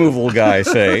horse removal guy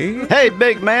say, Hey,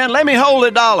 big man, let me hold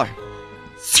 $1.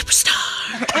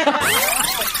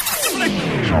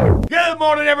 Good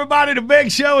morning, everybody. The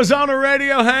big show is on the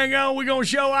radio. Hang on. We're going to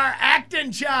show our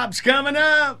acting chops coming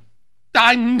up.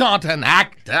 I'm not an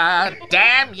actor,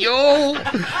 damn you.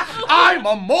 I'm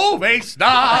a movie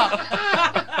star.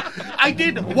 I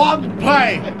did one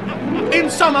play in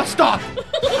summer stock.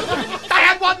 I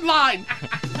had one line.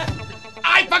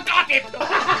 I forgot it.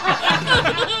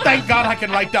 Thank God I can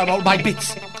write down all my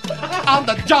bits on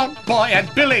the John Boy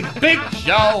and Billy Big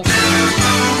Show.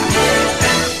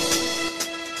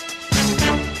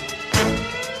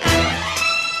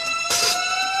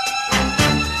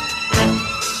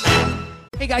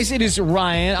 Hey guys, it is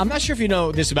Ryan. I'm not sure if you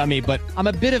know this about me, but I'm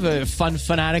a bit of a fun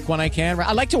fanatic when I can.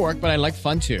 I like to work, but I like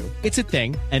fun too. It's a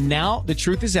thing. And now the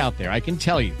truth is out there. I can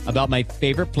tell you about my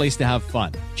favorite place to have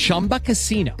fun. Chumba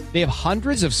Casino. They have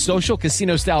hundreds of social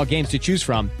casino style games to choose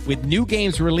from with new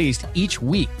games released each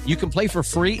week. You can play for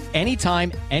free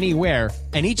anytime, anywhere.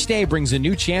 And each day brings a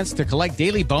new chance to collect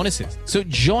daily bonuses. So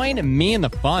join me in the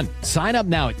fun. Sign up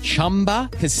now at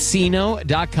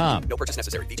ChumbaCasino.com. No purchase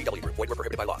necessary. VGW Group. Void where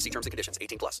prohibited by law. See terms and conditions.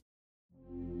 18+.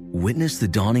 Witness the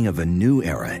dawning of a new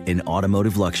era in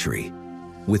automotive luxury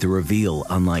with a reveal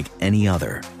unlike any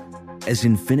other as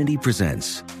Infiniti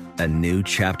presents a new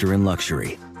chapter in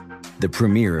luxury, the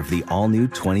premiere of the all-new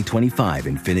 2025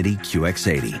 Infiniti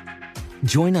QX80.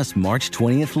 Join us March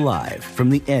 20th live from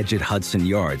the Edge at Hudson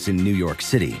Yards in New York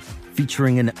City,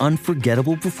 featuring an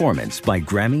unforgettable performance by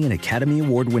Grammy and Academy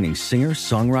Award-winning singer,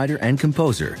 songwriter, and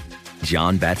composer,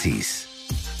 Jon Batiste.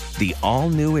 The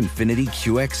all-new Infiniti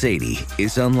QX80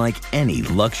 is unlike any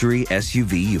luxury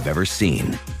SUV you've ever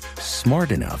seen.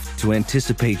 Smart enough to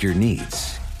anticipate your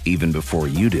needs, even before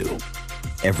you do.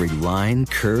 Every line,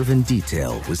 curve, and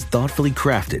detail was thoughtfully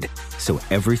crafted, so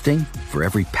everything for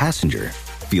every passenger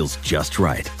feels just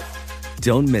right.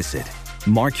 Don't miss it.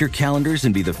 Mark your calendars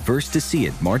and be the first to see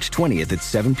it March 20th at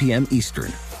 7 p.m.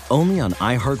 Eastern, only on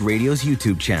iHeartRadio's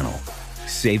YouTube channel.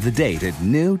 Save the date at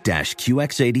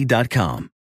new-QX80.com.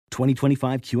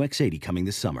 2025 QX80 coming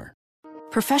this summer.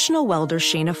 Professional welder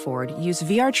Shayna Ford used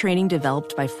VR training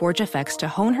developed by ForgeFX to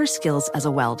hone her skills as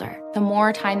a welder. The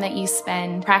more time that you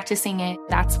spend practicing it,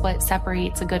 that's what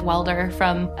separates a good welder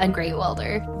from a great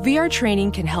welder. VR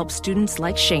training can help students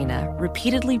like Shayna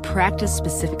repeatedly practice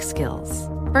specific skills.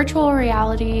 Virtual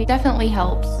reality definitely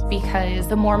helps because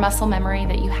the more muscle memory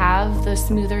that you have, the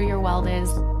smoother your weld is.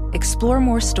 Explore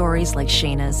more stories like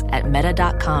Shayna's at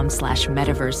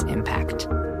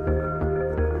meta.com/metaverseimpact.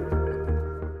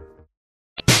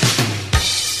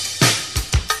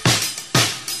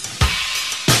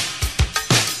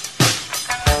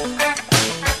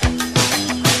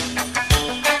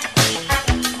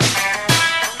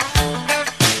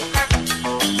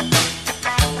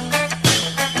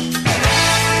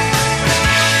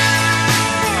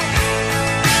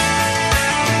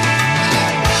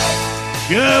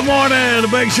 Good morning. The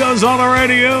Big Show's on the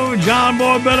radio. John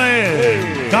Boy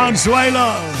Billy.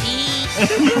 Consuelo.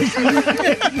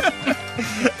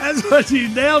 That's what you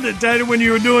nailed it, Tater, when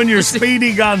you were doing your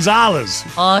Speedy Gonzales.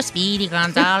 Oh, Speedy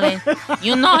Gonzales.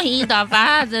 You know he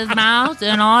divides his mouth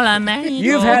and all I made.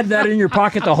 You've had that in your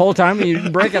pocket the whole time and you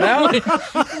didn't break it out?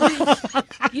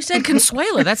 You said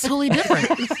Consuelo. That's totally different.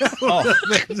 Oh.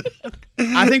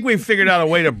 I think we've figured out a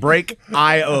way to break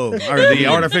I.O., or the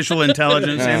artificial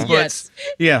intelligence inputs. Yes.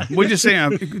 Yeah, we just say,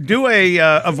 do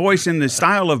a voice in the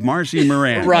style of Marcy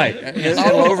Moran. Right.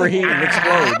 It'll overheat and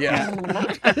explode, yeah.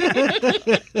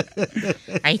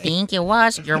 I think it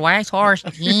was your wife's horse,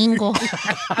 Jingle.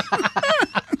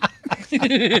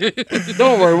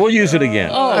 Don't worry, we'll use it again.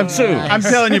 Soon. I'm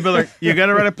telling you, Billy, you got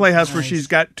to write a Playhouse where she's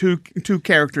got two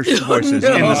character voices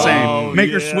in the same.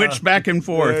 Make her switch back and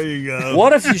forth. There you go.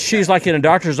 What if she's like in a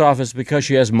doctor's office because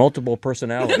she has multiple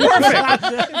personalities? Perfect.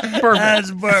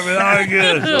 That's perfect. All right,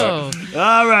 good.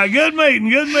 All right, good meeting,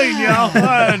 y'all. All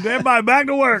right, everybody back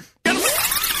to work.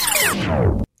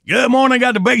 Good morning.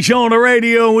 Got the Big Show on the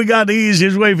radio, and we got the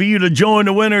easiest way for you to join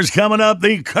the winners coming up.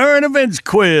 The current events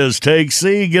quiz. Take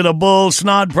C, get a Bull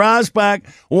Snot prize pack,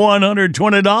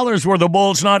 $120 worth of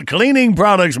Bull Snot cleaning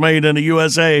products made in the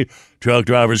USA. Truck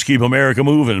drivers keep America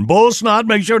moving. Bull Snot,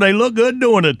 make sure they look good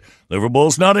doing it. Look for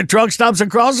Bull Snot at truck stops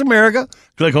across America.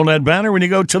 Click on that banner when you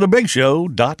go to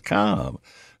thebigshow.com.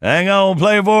 Hang on,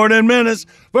 play for it in minutes.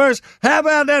 First, how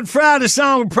about that Friday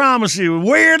song, Promise You,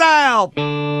 Weird Al?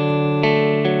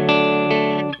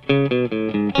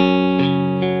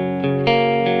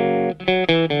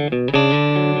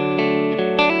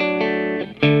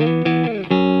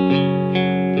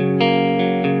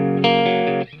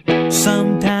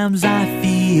 Sometimes I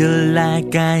feel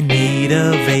like I need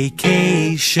a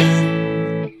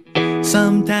vacation.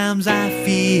 Sometimes I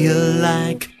feel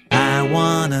like I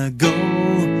wanna go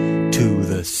to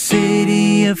the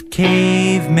city of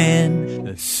cavemen,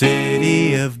 the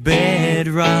city of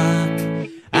bedrock.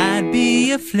 I'd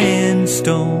be a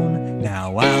Flintstone,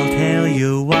 now I'll tell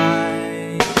you why.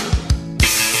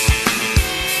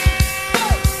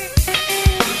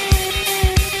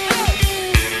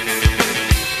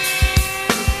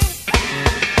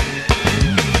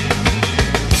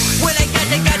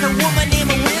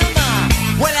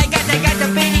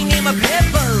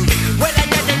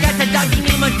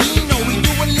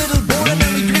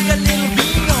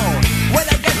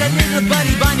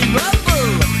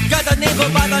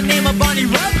 By the name of Bonnie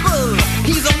Rubble.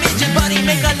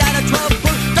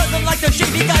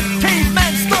 we got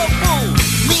caveman stuff full.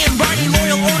 Me and Barney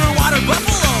Loyal order water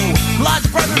buffalo. Lodge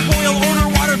Brothers Loyal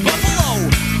order water buffalo.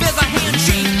 There's a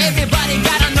handshake, everybody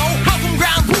gotta know. How come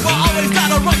ground people always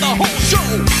gotta run the whole show?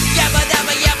 Yabba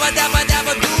dabba yabba dabba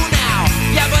dabba do now.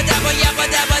 Yabba dabba yabba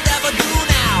dabba dabba do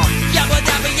now. Yabba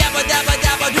dabba yabba dabba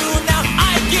dabba do now.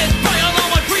 I get by on all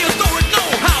my prehistoric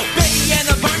know-how. Betty and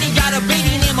the Barney got a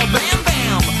baby named a Bam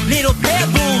Bam. Little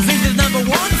Pebbles is his #1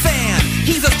 fan.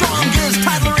 He's the strongest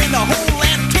toddler in the whole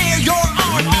land. Tear your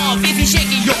arm off if you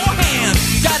shake your hand.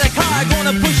 Got a car,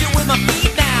 gonna push it with my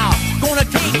feet now. Gonna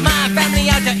take my family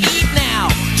out to eat now.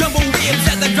 Jumbo ribs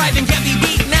at the drive-in can't be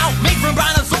beat now. Made from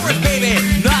brontosaurus, baby,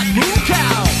 not moo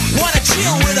cow. Wanna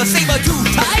chill with a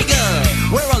saber-toothed tiger.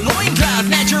 Wear a loincloth,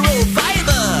 natural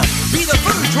fiber. Be the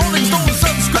first Rolling Stone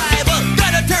subscriber.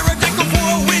 Got a pterodactyl for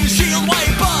a windshield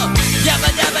wiper. Yabba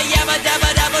dabba yabba dabba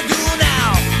dabba do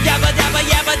now. Yabba dabba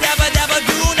yabba dabba dabba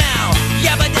do now.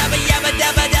 Yabba dabba yabba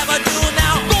dabba dabba do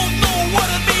now. Don't know what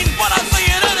it means, but I say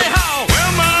it anyhow.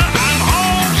 Wilma, I'm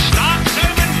home. Stop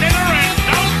serving dinner and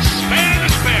don't spare the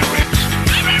spare ribs.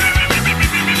 Oh,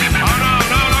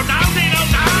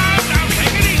 no,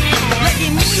 take it easy, boy. Lucky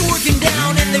me working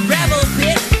down in the gravel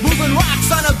pit. Moving rocks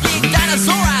on a big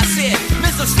dinosaur I sit.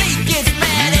 Mr. Snake gets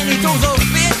mad and he throws a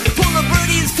fit. Pull a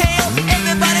birdie's tail,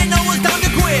 everybody knows it's time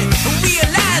to quit.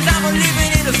 Realize I'm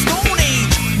living in a stone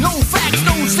age. No facts,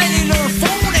 no cellular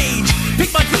phone age.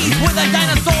 Pick my teeth with a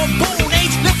dinosaur bone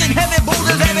age. Lifting heavy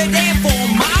boulders every day for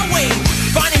my weight.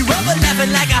 Barney Rubber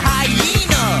laughing like a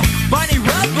hyena. Barney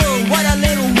Rubber, what a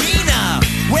little wiener.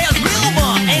 Where's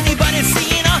Wilma? Anybody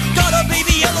seen her? Got a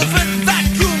baby elephant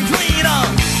vacuum cleaner.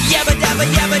 Yabba dabba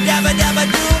yabba dabba dabba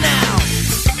do now.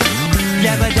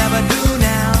 Yabba dabba do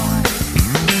now.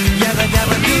 Yabba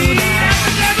dabba do now.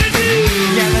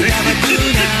 Yabba dabba do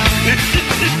now.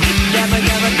 Yabba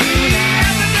dabba do now.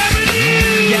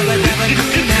 Yabba dabba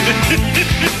do now.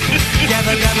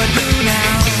 Yabba dabba do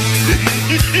now.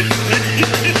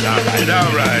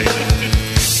 All right.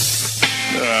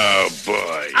 Oh,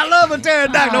 boy. I love a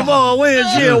pterodactyl for a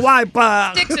windshield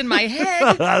wiper. Sticks in my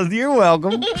head. You're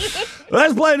welcome.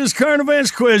 Let's play this current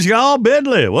events quiz, y'all.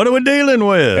 Bentley, what are we dealing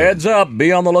with? Heads up,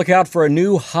 be on the lookout for a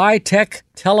new high-tech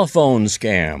telephone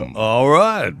scam. All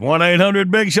right.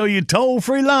 1-800-BIG-SHOW, you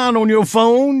toll-free line on your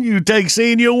phone. You take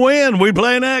C and you win. We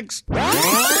play next.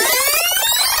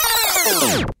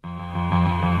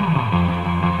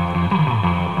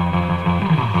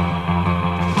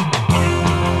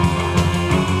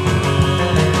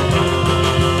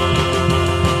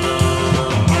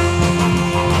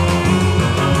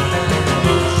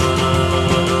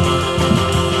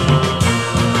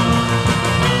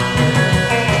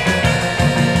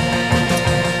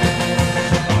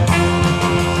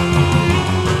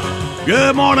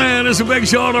 Good morning. It's a Big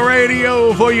Show on the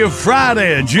radio for you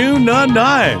Friday, June the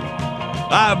 9th.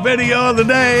 Our video of the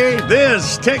day,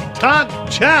 this TikTok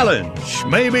challenge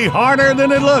may be harder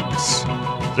than it looks.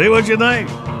 See what you think.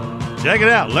 Check it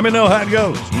out. Let me know how it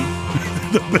goes.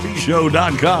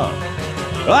 TheBigShow.com.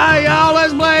 All right, y'all,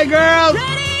 let's play, girls.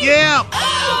 Ready? Yeah.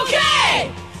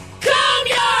 Okay. Comb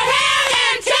your hair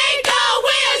and take the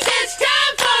whiz. It's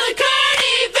time for the current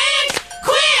events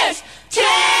quiz.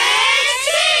 Taxi!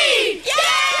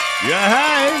 Yeah,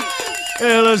 hey.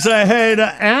 Hey, let's say hey to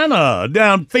Anna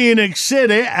down Phoenix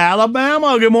City,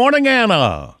 Alabama. Good morning,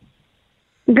 Anna.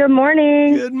 Good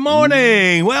morning. Good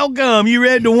morning. Welcome. You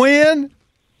ready to win?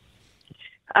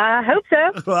 I hope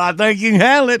so. I think you can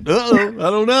handle it. Uh-oh.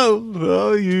 I don't know.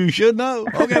 Oh, you should know.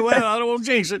 Okay, well, I don't want to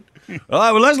jinx it. All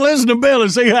right, well, let's listen to Bill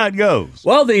and see how it goes.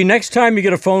 Well, the next time you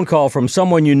get a phone call from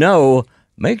someone you know,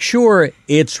 make sure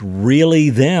it's really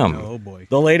them. Oh, boy.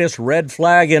 The latest red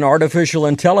flag in artificial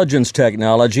intelligence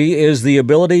technology is the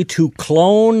ability to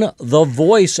clone the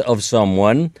voice of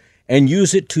someone and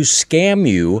use it to scam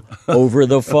you over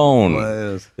the phone.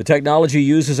 The technology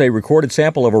uses a recorded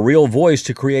sample of a real voice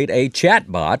to create a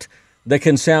chatbot that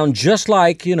can sound just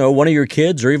like, one of your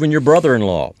kids or even your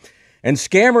brother-in-law. And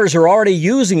scammers are already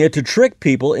using it to trick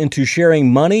people into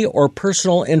sharing money or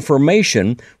personal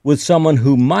information with someone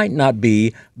who might not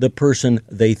be the person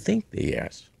they think they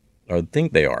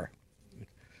are.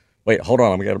 Wait, hold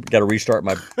on. I got to restart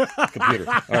my computer.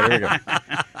 All right, here we go.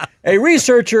 A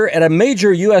researcher at a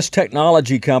major U.S.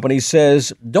 technology company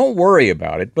says, don't worry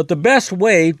about it, but the best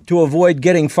way to avoid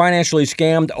getting financially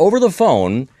scammed over the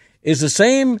phone is the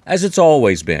same as it's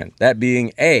always been. That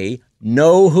being A,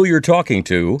 know who you're talking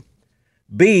to.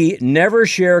 B, never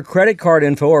share credit card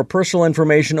info or personal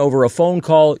information over a phone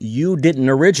call you didn't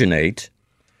originate.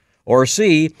 Or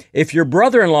C, if your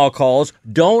brother-in-law calls,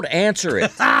 don't answer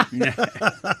it.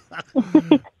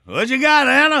 What you got,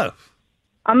 Anna?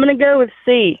 I'm going to go with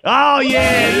C. Oh,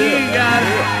 yeah, you got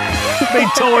it. Be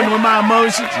toying with my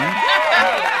emotions.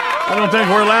 I don't think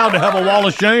we're allowed to have a wall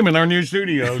of shame in our new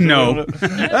studios. No.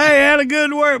 Hey, had a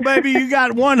good work, baby. You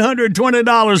got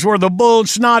 $120 worth of bull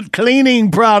snot cleaning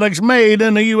products made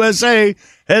in the USA.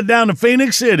 Head down to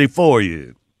Phoenix City for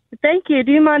you. Thank you.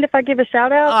 Do you mind if I give a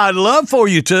shout-out? I'd love for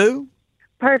you to.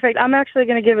 Perfect. I'm actually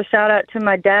going to give a shout-out to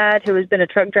my dad, who has been a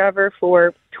truck driver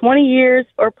for 20 years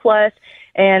or plus,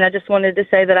 and I just wanted to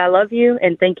say that I love you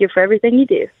and thank you for everything you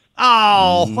do.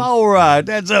 Oh, all right.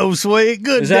 That's so sweet.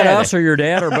 Good. Is that us or your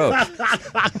dad or both?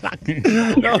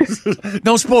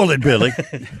 Don't spoil it, Billy.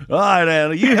 All right,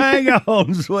 Anna. You hang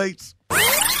on, sweets.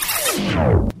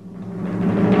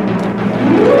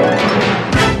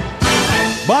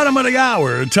 Bottom of the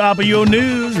hour, top of your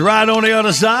news. Right on the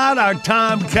other side, our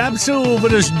time capsule for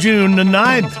this June the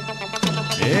 9th.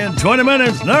 In 20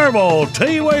 minutes, Nerval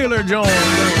T. Wheeler joins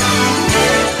us.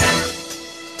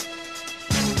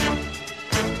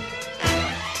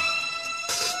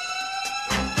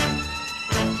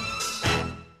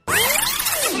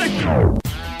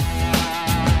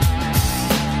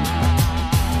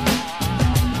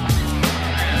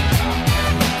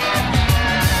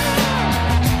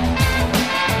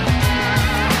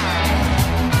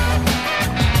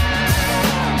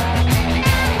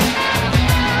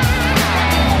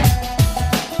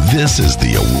 This is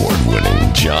the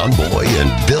award-winning John Boy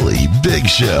and Billy Big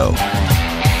Show.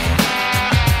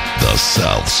 The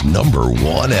South's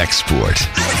 #1 export.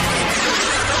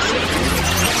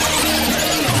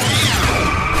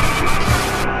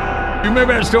 You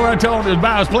remember that story I told you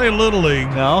about? I was playing Little League.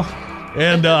 No.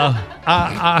 And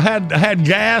I had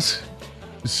gas,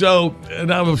 so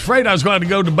and I was afraid I was going to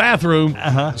go to the bathroom,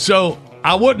 so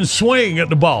I wouldn't swing at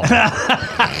the ball.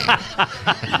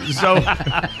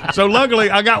 So luckily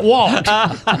I got walked.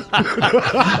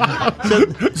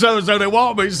 so they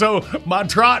walked me. So my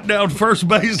trot down first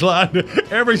baseline,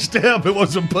 every step it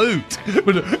was a poot.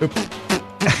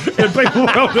 And people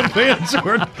on the fence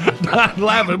were not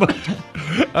laughing, but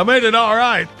I made it all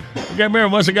right. I can't remember,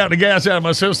 must have got the gas out of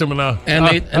my system, and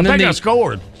I think I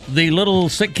scored. The little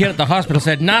sick kid at the hospital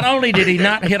said, not only did he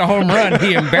not hit a home run,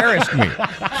 he embarrassed me.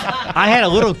 I had a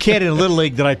little kid in Little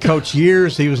League that I coached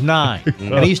years. He was 9.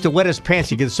 And he used to wet his pants.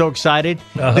 He'd get so excited.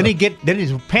 Then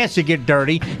his pants would get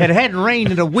dirty. And it hadn't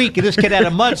rained in a week, and this kid had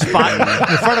a mud spot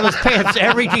in front of his pants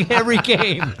every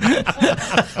game.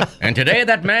 And today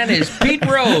that man is Pete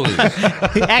Rose.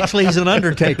 Actually, he's an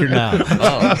undertaker now.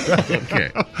 Oh,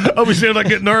 okay. I'll be sure I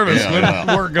get nervous when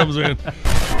work comes in.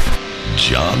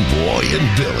 John Boy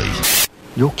and Billy.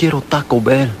 Yo quiero Taco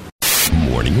Bell.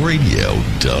 Morning radio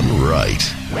done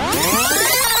right.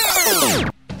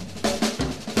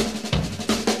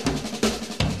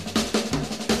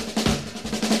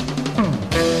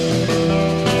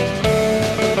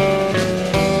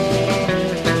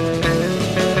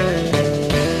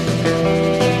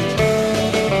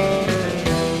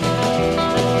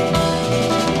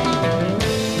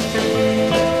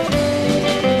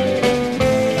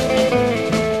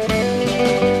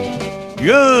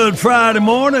 Good Friday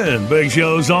morning. Big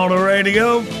Show's on the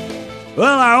radio.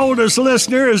 Well, our oldest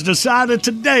listener has decided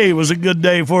today was a good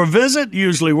day for a visit.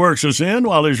 Usually works us in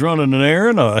while he's running an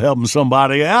errand or helping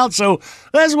somebody out. So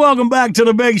let's welcome back to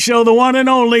the Big Show the one and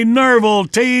only Nerval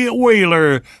T.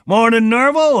 Wheeler. Morning,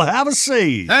 Nerval. Have a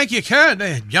seat. Thank you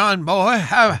kindly, John Boy.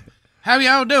 How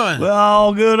y'all doing? Well,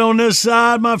 all good on this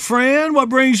side, my friend. What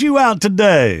brings you out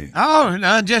today? Oh,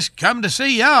 no, just come to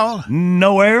see y'all.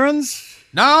 No errands?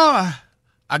 No,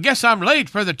 I guess I'm late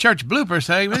for the church blooper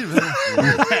segment.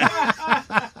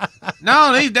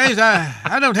 No, these days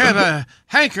I don't have a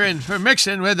hankering for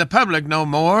mixing with the public no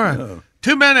more. Oh.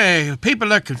 Too many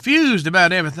people are confused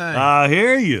about everything. I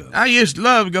hear you. I used to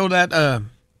love to go to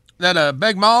that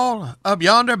big mall up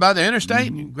yonder by the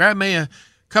interstate and grab me a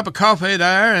cup of coffee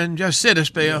there and just sit a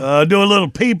spell. Do a little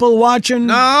people watching?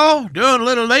 No, doing a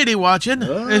little lady watching.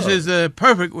 Oh. This is the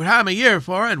perfect time of year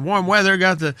for it. Warm weather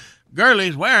got the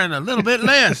girlies wearing a little bit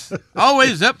less.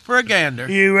 Always up for a gander.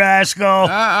 You rascal.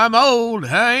 I'm old.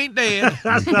 I ain't dead.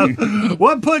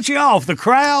 What put you off? The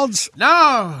crowds?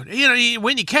 No.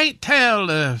 When you can't tell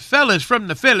the fellas from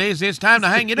the fillies, it's time to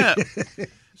hang it up.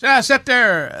 So I sat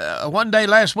there one day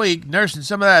last week nursing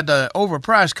some of that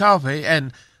overpriced coffee,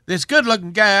 and this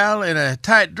good-looking gal in a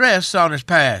tight dress saunters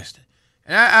past.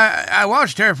 And I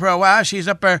watched her for a while. She's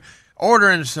up there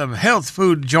ordering some health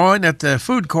food joint at the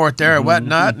food court there or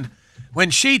whatnot, and when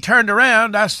she turned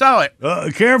around, I saw it.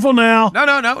 Careful now. No,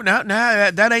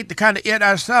 that ain't the kind of it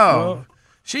I saw. Oh.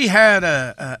 She had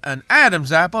an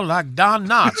Adam's apple like Don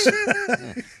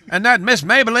Knotts. And that Miss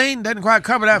Maybelline didn't quite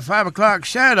cover that 5 o'clock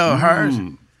shadow of hers.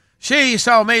 She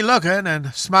saw me looking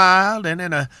and smiled, and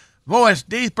in a voice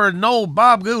deeper than old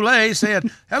Bob Goulet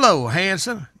said, "Hello,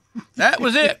 handsome." That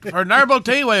was it for Nerble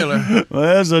T. Wheeler.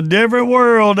 Well, it's a different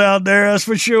world out there, that's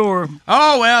for sure.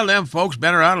 Oh, well, them folks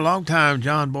been around a long time,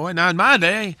 John Boy. Now, in my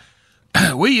day,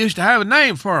 we used to have a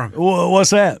name for them. What's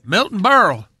that? Milton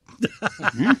Berle.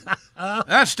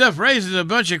 That stuff raises a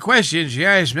bunch of questions, you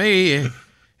ask me.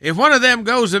 If one of them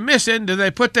goes a-missing, do they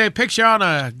put their picture on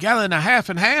a gallon and a half?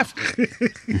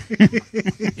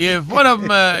 If one of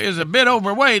them is a bit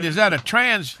overweight, is that a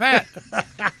trans fat?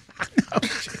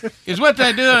 Is what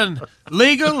they're doing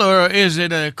legal, or is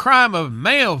it a crime of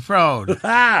mail fraud?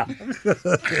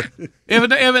 If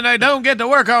they don't get to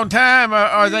work on time,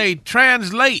 are they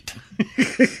translate?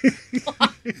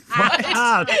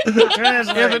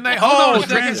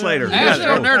 Translator.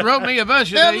 Astro Nerd wrote me a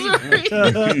bunch of these.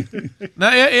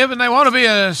 Now, if they want to be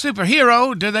a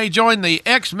superhero, do they join the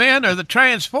X-Men or the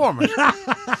Transformers?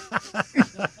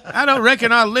 I don't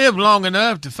reckon I'll live long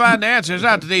enough to find the answers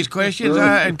out to these questions.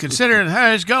 And considering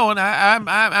how it's going,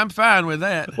 I'm fine with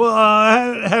that.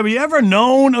 Well, have you ever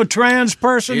known a trans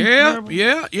person? Yeah.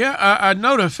 I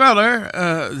knowed a feller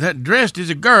that dressed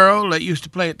as a girl that used to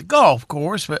play at the golf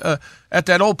course at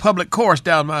that old public course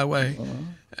down my way.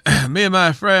 Me and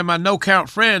my no-count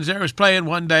friends there was playing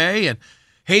one day, and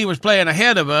he was playing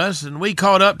ahead of us, and we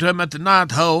caught up to him at the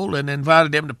 9th hole and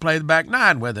invited him to play the back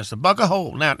 9 with us, a buck a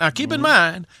hole. Now keep in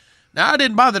mind, I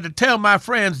didn't bother to tell my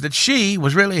friends that she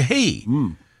was really he.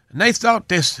 And they thought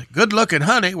this good-looking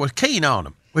honey was keen on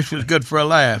him, which was good for a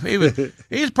laugh. He was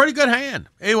a pretty good hand.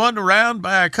 He won the round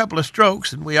by a couple of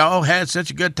strokes, and we all had such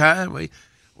a good time.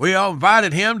 We all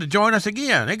invited him to join us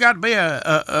again. It got to be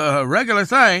a regular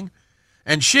thing,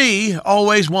 and she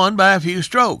always won by a few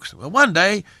strokes. Well, one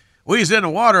day, we was in a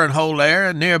watering hole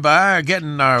there nearby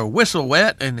getting our whistle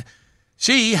wet, and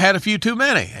she had a few too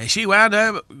many. And she wound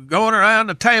up going around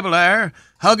the table there,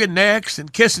 hugging necks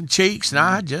and kissing cheeks, and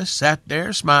I just sat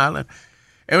there smiling.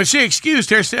 And when she excused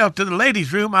herself to the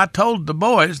ladies' room, I told the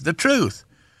boys the truth.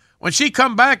 When she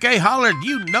come back, they hollered,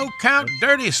 "You no-count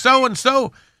dirty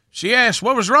so-and-so." She asked,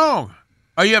 "What was wrong?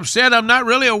 Are you upset I'm not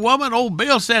really a woman?" Old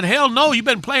Bill said, "Hell no, you've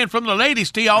been playing from the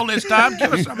ladies' tee all this time.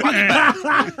 Give us some money back."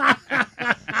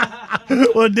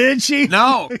 Well, did she?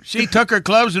 No, she took her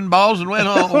clubs and balls and went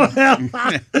home.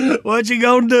 What you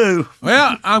gonna do?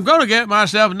 Well, I'm gonna get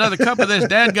myself another cup of this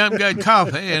dadgum good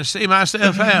coffee and see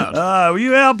myself out. Will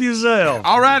you help yourself?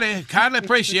 All righty, kindly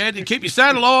appreciate it. Keep your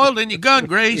saddle oiled and your gun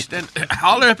greased, and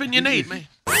holler if you need me.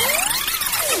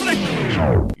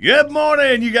 Good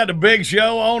morning. You got the big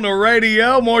show on the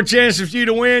radio. More chances for you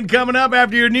to win coming up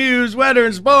after your news, weather,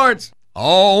 and sports.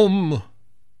 Home.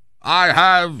 I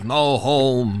have no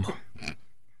home.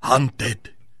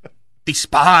 Hunted.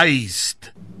 Despised.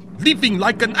 Living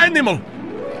like an animal.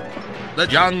 The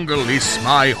jungle is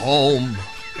my home.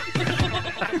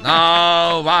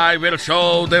 Now I will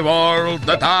show the world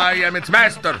that I am its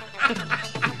master.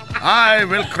 I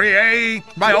will create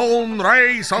my own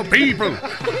race of people.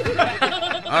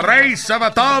 A race of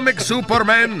atomic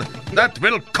supermen that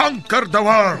will conquer the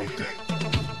world.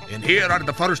 And here are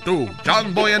the first two,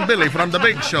 John Boy and Billy from The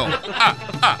Big Show.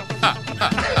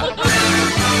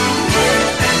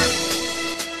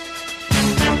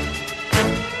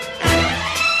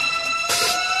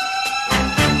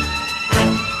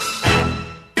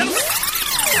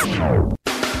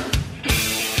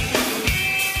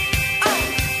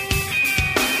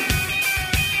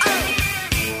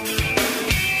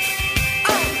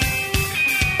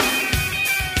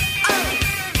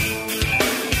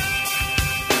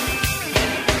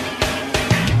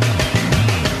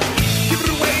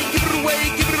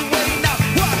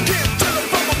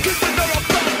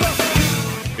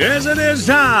 Yes, it is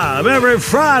time. Every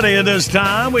Friday at this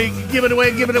time, we give it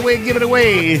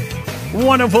away.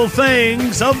 Wonderful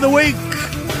things of the week.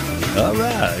 All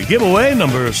right, giveaway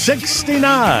number 69.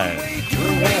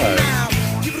 All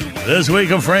right. This week,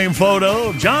 a frame photo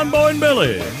of John Boy and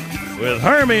Billy with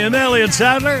Hermie and Elliot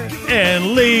Sadler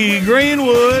and Lee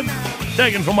Greenwood,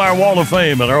 taken from our Wall of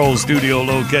Fame at our old studio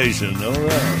location. All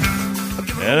right.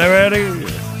 And they're ready?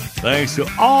 Thanks to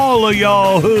all of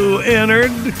y'all who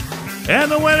entered.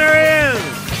 And the winner is...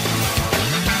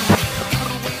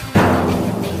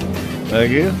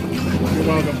 Thank you. You're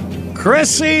welcome.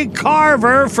 Chrissy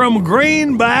Carver from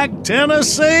Greenback,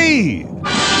 Tennessee.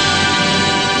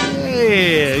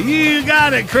 Yeah, you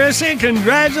got it, Chrissy.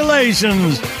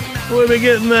 Congratulations. We'll be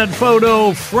getting that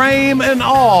photo frame and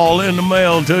all in the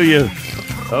mail to you.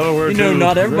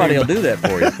 Not everybody will do that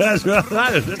for you. That's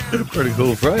right. Pretty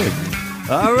cool frame.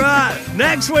 All right.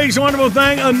 Next week's wonderful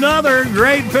thing, another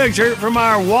great picture from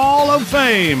our Wall of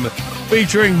Fame.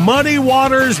 featuring Muddy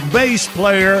Waters bass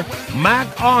player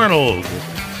Mac Arnold.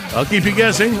 I'll keep you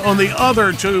guessing on the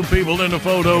other two people in the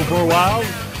photo for a while.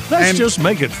 Let's just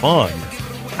make it fun.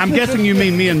 I'm guessing you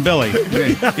mean me and Billy.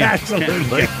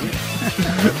 Absolutely.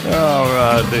 All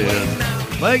right,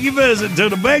 then. Make your visit to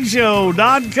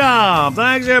thebigshow.com.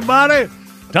 Thanks, everybody.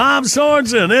 Tom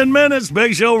Sorensen. In minutes,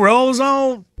 Big Show rolls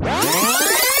on.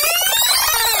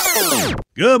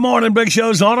 Good morning, Big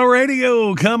Show's on the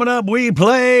radio. Coming up, we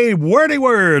play Wordy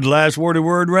Word. Last Wordy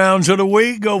Word rounds of the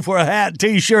week. Go for a hat,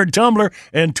 T-shirt, tumbler,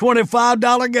 and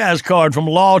 $25 gas card from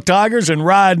Law Tigers and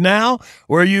Ride Now,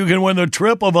 where you can win the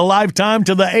trip of a lifetime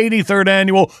to the 83rd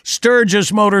annual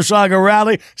Sturgis Motorcycle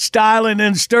Rally. Styling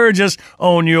in Sturgis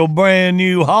on your brand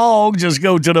new hog. Just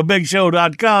go to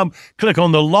thebigshow.com, click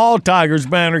on the Law Tigers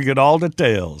banner, get all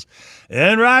details.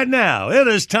 And right now, it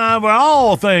is time for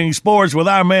all things sports with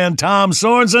our man Tom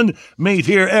Sorensen. Meet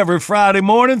here every Friday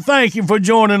morning. Thank you for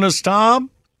joining us, Tom.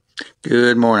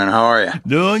 Good morning. How are you?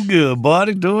 Doing good,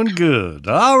 buddy. Doing good.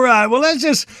 All right. Well, let's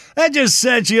just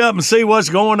set you up and see what's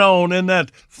going on in that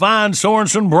fine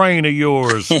Sorensen brain of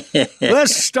yours.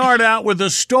 Let's start out with the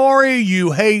story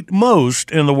you hate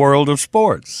most in the world of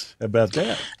sports. How about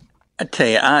that? I tell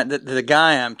you, the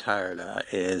guy I'm tired of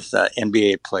is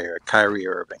NBA player Kyrie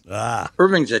Irving.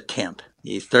 Irving's a temp.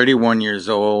 He's 31 years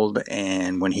old,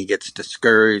 and when he gets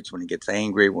discouraged, when he gets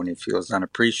angry, when he feels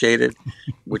unappreciated,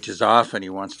 which is often, he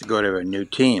wants to go to a new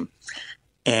team.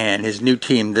 And his new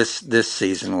team this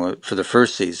season, for the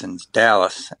first season, is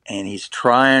Dallas, and he's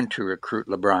trying to recruit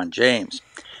LeBron James.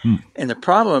 And the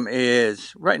problem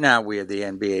is, right now we have the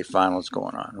NBA Finals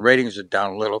going on. Ratings are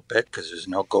down a little bit because there's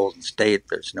no Golden State,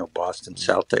 there's no Boston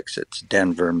Celtics. It's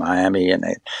Denver, Miami, and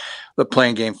they're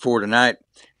playing Game 4 tonight.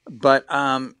 But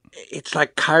it's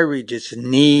like Kyrie just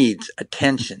needs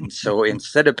attention. So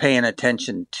instead of paying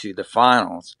attention to the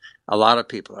finals, a lot of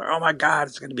people are, oh my God,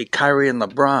 it's going to be Kyrie and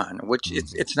LeBron, which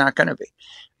it's not going to be.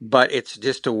 But it's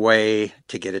just a way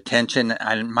to get attention.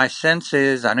 And my sense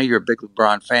is, I know you're a big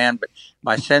LeBron fan, but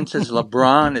my sense is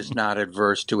LeBron is not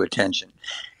adverse to attention.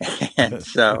 And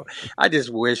so I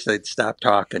just wish they'd stop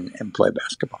talking and play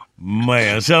basketball.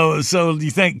 Man, so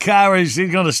you think Kyrie's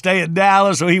going to stay at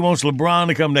Dallas, or he wants LeBron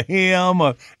to come to him,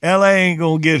 or L.A. ain't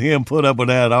going to get him put up with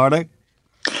that, are they?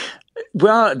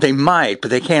 Well, they might, but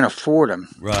they can't afford him.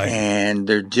 Right. And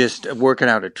they're just working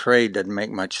out a trade doesn't make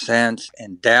much sense.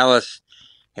 And Dallas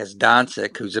has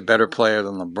Doncic, who's a better player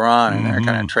than LeBron, and they're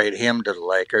going to trade him to the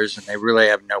Lakers, and they really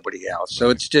have nobody else. So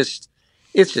it's just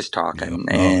talking,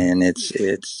 and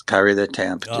it's Kyrie the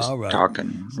Temp just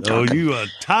talking. So you are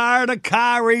tired of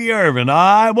Kyrie Irving, all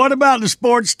right? What about the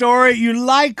sports story you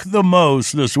like the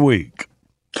most this week?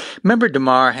 Remember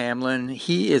DeMar Hamlin?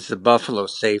 He is the Buffalo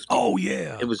safety. Oh,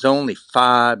 yeah. It was only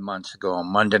 5 months ago on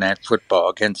Monday Night Football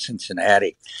against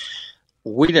Cincinnati.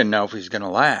 We didn't know if he was going to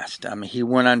last. I mean, he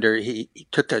went under, he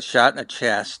took a shot in the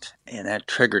chest, and that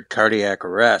triggered cardiac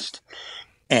arrest.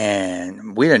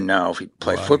 And we didn't know if he'd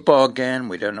play football again.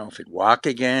 We didn't know if he'd walk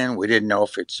again. We didn't know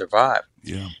if he'd survive.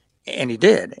 Yeah. And he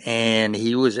did. And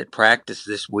he was at practice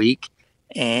this week.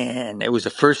 And it was the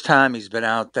first time he's been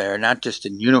out there, not just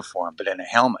in uniform, but in a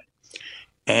helmet.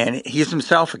 And he's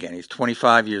himself again. He's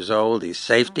 25 years old. He's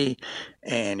safety.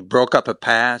 And he broke up a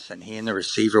pass, and he and the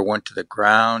receiver went to the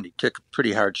ground. He took a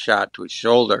pretty hard shot to his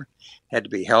shoulder, had to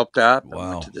be helped up,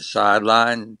 went to the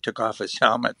sideline, took off his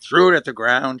helmet, threw it at the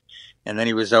ground, and then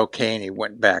he was okay, and he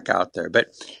went back out there.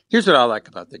 But here's what I like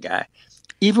about the guy.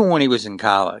 Even when he was in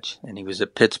college and he was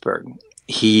at Pittsburgh,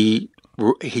 he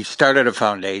started a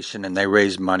foundation, and they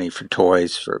raised money for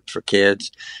toys for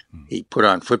kids. He put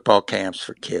on football camps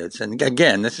for kids. And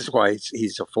again, this is why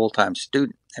he's a full-time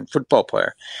student and football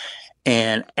player.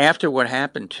 And after what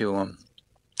happened to him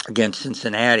against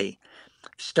Cincinnati,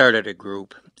 started a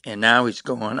group, and now he's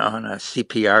going on a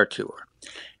CPR tour.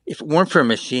 If it weren't for a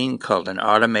machine called an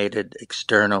automated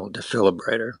external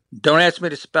defibrillator, don't ask me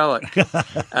to spell it,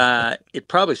 it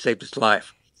probably saved his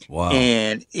life. Wow.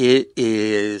 And it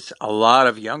is a lot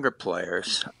of younger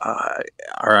players are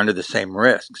under the same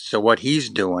risk. So what he's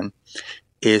doing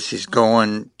is he's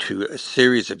going to a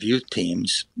series of youth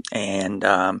teams and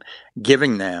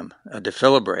giving them a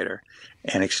defibrillator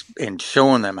and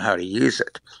showing them how to use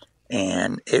it.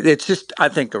 And it's just, I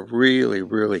think, a really,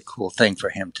 really cool thing for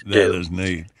him to do. That is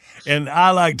neat. And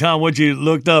I like, Tom, what you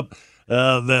looked up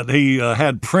that he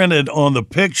had printed on the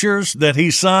pictures that he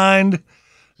signed.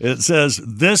 It says,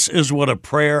 "This is what a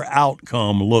prayer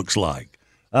outcome looks like."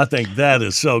 I think that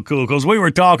is so cool because we were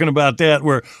talking about that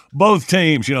where both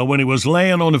teams, when he was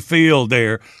laying on the field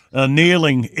there,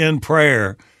 kneeling in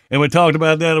prayer, And we talked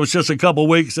about that. It was just a couple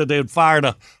weeks that they had fired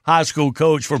a high school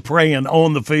coach for praying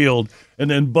on the field.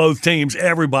 And then both teams,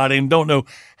 everybody, and don't know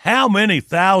how many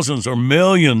thousands or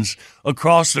millions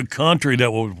across the country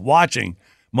that were watching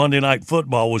Monday Night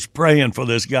Football was praying for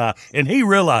this guy. And he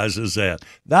realizes that.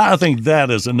 I think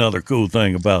that is another cool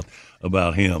thing about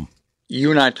him.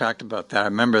 You and I talked about that. I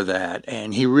remember that.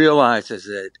 And he realizes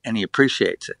it and he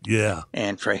appreciates it. Yeah.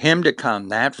 And for him to come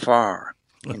that far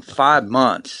in 5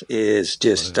 months is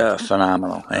just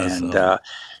phenomenal. And,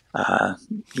 I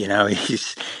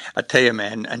tell you,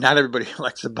 man, not everybody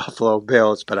likes the Buffalo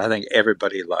Bills, but I think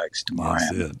everybody likes Damar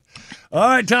Hamlin. All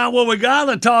right, Tom, well, we got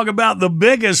to talk about the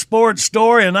biggest sports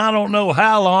story, and I don't know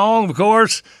how long, of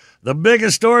course. The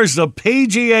biggest story is the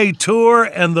PGA Tour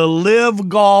and the LIV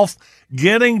Golf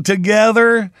getting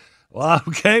together. Well,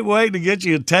 I can't wait to get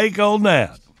you a take on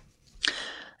that.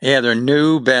 Yeah, they're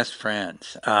new best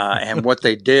friends. And what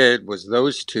they did was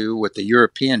those two with the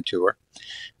European Tour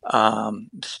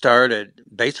started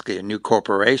basically a new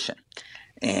corporation.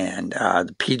 And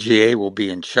the PGA will be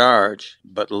in charge,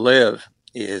 but LIV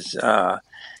is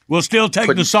we'll still take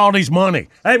the Saudis' money.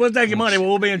 Hey, we'll take your money, but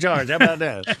we'll be in charge. How about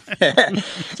that?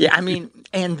 Yeah, I mean,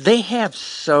 and they have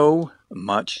so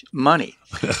much money.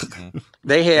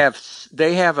 They have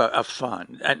a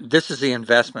fund. This is the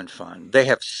investment fund. They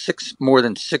have more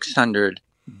than $600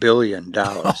 billion.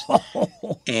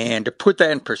 And to put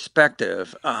that in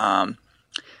perspective,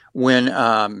 when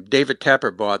David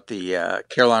Tepper bought the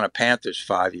Carolina Panthers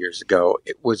 5 years ago,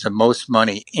 it was the most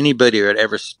money anybody had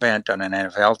ever spent on an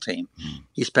NFL team.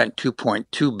 He spent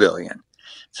 $2.2 billion.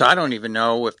 So I don't even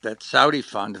know if that Saudi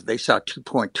fund, if they saw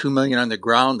 $2.2 million on the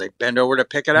ground, they'd bend over to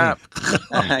pick it up.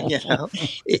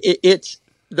 It's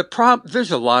the problem.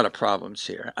 There's a lot of problems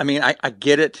here. I mean, I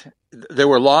get it. There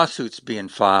were lawsuits being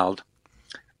filed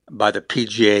by the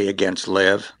PGA against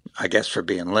LIV, I guess for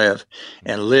being LIV,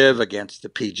 and LIV against the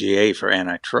PGA for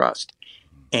antitrust.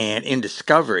 And in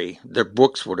discovery, their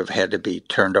books would have had to be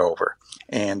turned over.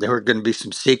 And there were going to be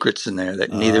some secrets in there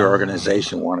that neither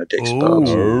organization wanted to expose.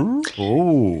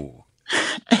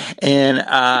 And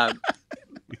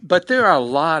but there are a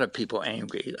lot of people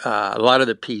angry. A lot of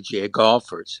the PGA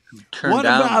golfers who turned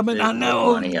down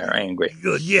money are angry.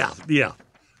 Good, yeah.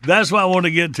 That's what I want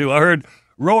to get to. I heard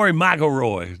Rory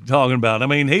McIlroy talking about. I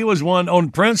mean, he was one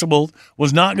on principle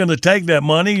was not going to take that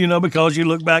money, because you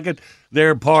look back at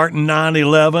their part in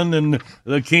 9/11 and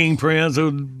the King Prince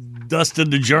who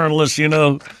dusted the journalists,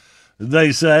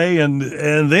 they say, and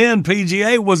then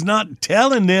PGA was not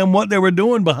telling them what they were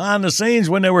doing behind the scenes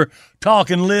when they were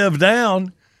talking LIV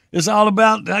down. It's all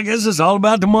about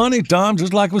the money, Tom,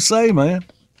 just like we say, man.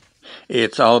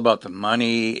 It's all about the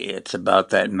money. It's about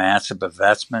that massive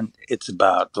investment. It's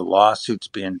about the lawsuits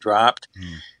being dropped.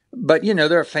 But,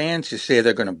 there are fans who say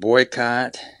they're going to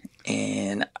boycott,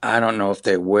 and I don't know if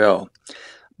they will.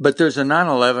 But there's a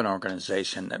 9/11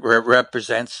 organization that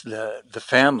represents the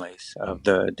families of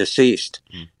the deceased,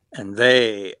 and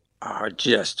they are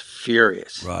just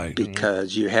furious, right?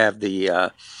 Because you have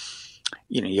the,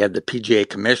 you had the PGA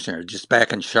commissioner just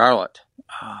back in Charlotte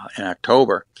in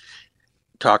October,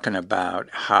 talking about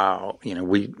how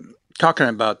talking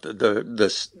about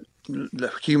the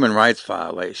human rights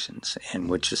violations in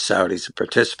which the Saudis have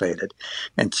participated,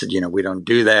 and said, we don't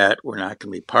do that. We're not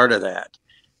going to be part of that.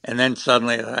 And then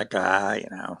suddenly, let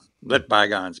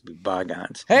bygones be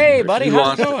bygones. Hey, buddy,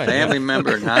 how's it going? A family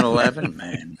member in 9/11,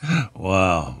 man.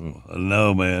 Wow.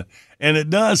 No, man. And it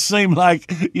does seem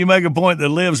like you make a point that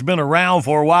LIV's been around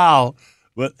for a while,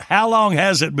 but how long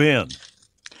has it been?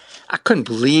 I couldn't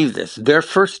believe this. Their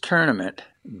first tournament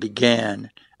began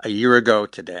a year ago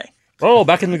today. Oh,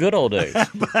 back in the good old days.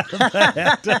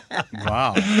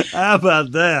 Wow. How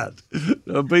about that?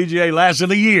 The PGA lasted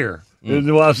a year.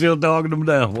 And while still talking them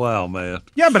down. Wow, man.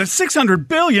 Yeah, but it's $600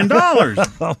 billion.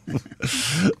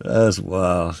 That's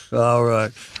wild. All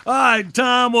right,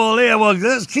 Tom. Well,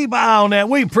 let's keep an eye on that.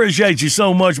 We appreciate you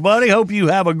so much, buddy. Hope you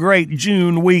have a great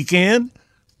June weekend.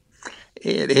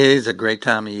 It is a great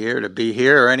time of year to be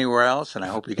here or anywhere else, and I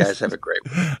hope you guys have a great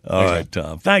week. All right,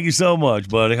 Tom. Thank you so much,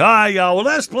 buddy. All right, y'all. Well,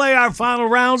 let's play our final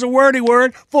rounds of Wordy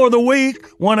Word for the week.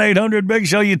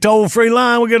 1-800-BIG-SHOW, your toll-free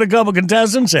line. We'll get a couple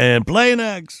contestants and play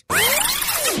next.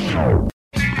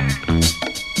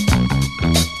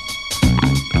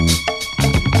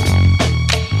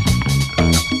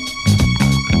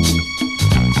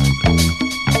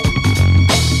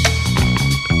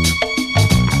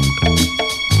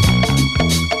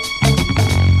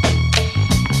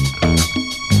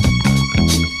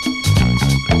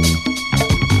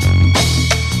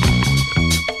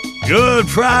 Good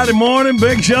Friday morning.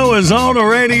 Big Show is on the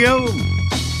radio.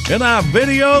 And our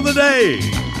video of the day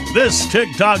This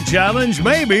TikTok challenge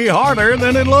may be harder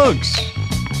than it looks.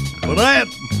 For that,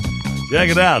 check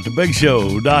it out,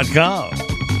 thebigshow.com.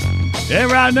 And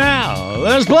right now,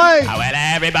 let's play. Well,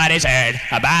 everybody's heard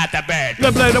about the bird.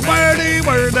 Let's play the wordy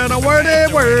word and a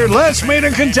wordy word. Let's meet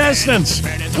the contestants.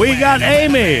 We got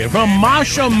Amy from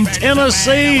Mosham,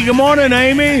 Tennessee. Good morning,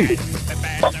 Amy.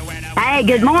 Hey,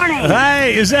 good morning.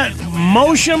 Hey, is that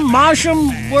Mosham?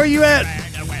 Where you at?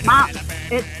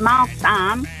 It's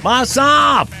Mosham.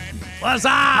 Mosham. What's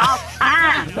up?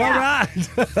 All right.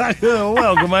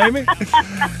 Welcome, Amy.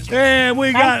 And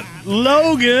we got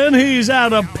Logan. He's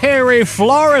out of Perry,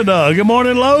 Florida. Good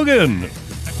morning, Logan.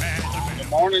 Good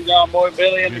morning, John Boy,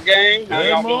 Billy, and the gang. How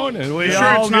y'all Good morning. doing? We Sure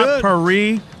all it's not good.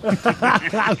 Paris? I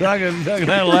can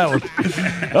handle that one.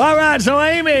 All right, so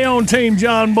Amy on Team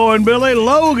John Boy and Billy.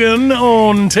 Logan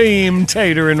on Team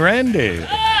Tater and Randy.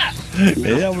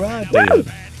 Yeah, right then.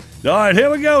 All right, here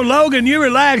we go. Logan, you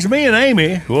relax. Me and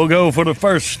Amy, we'll go for the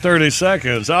first 30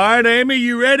 seconds. All right, Amy,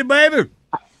 you ready, baby?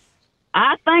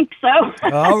 I think so.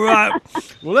 All right.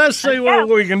 Well, let's see what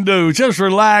we can do. Just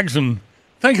relax and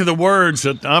think of the words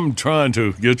that I'm trying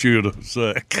to get you to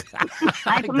say.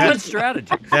 Good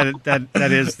strategy.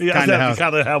 That is kind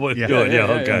of how we do it. Yeah,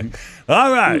 okay.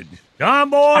 All right. John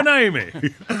Boy and Amy.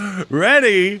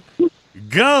 Ready,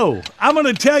 go. I'm going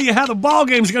to tell you how the ball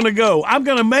game's going to go. I'm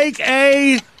going to make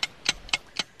a...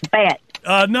 Bet.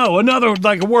 No, another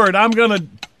like a word. I'm gonna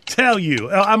tell you.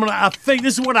 I think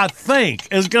this is what I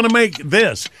think is gonna make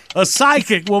this. A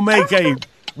psychic will make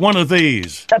one of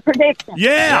these. The prediction.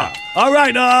 Yeah. All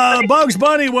right. Bugs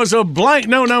Bunny was a blank.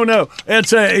 No.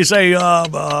 It's a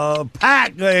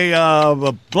pack.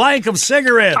 A blank of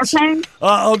cigarettes. Okay.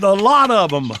 A lot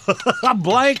of them. A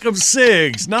blank of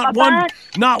cigs. Not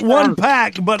one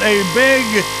pack, but a big.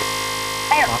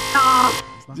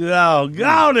 Oh,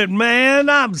 got it, man.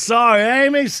 I'm sorry,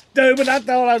 Amy. Stupid. I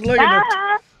thought I was looking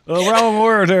at the wrong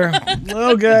word there.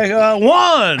 Okay,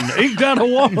 one. He got a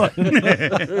one. All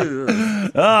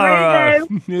right.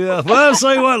 Yeah. Well, let's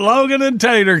see what Logan and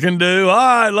Tater can do. All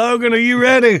right, Logan, are you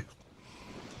ready?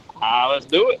 Let's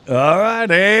do it. All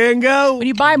right, and go. When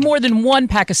you buy more than one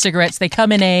pack of cigarettes, they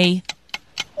come in a...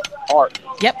 Heart.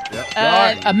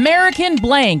 Yep. American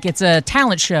blank. It's a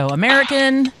talent show.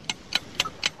 American...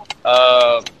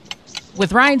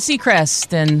 with Ryan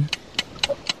Seacrest and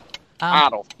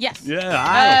Idol. Yes.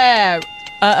 Yeah.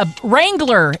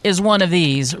 Wrangler is one of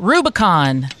these.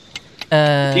 Rubicon.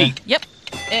 Yep.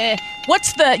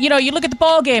 What's the? You look at the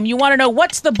ball game. You want to know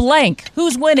what's the blank?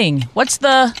 Who's winning? What's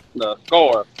the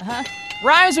Score.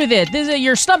 Rhymes with it. These are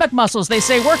your stomach muscles. They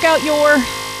say work out your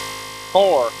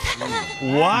Core.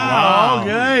 Wow.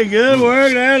 Okay, good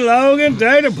work there, Logan.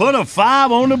 Tater put a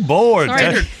 5 on the board.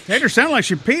 Tater sounded like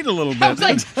she peed a little bit. I was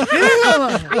like,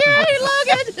 yay,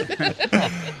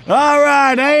 Logan. All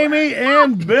right, Amy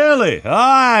and Billy. All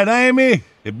right, Amy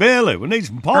and Billy. We need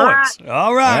some points.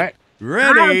 All right.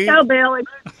 Ready. Go, Billy.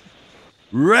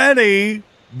 Ready.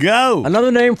 Go.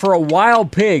 Another name for a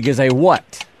wild pig is a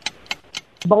what?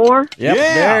 Boar. Yep,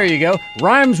 Yeah. there you go.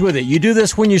 Rhymes with it. You do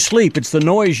this when you sleep. It's the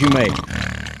noise you make.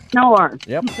 Snore.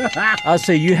 Yep. I'll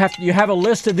say you have a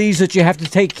list of these that you have to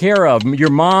take care of.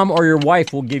 Your mom or your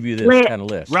wife will give you this List. kind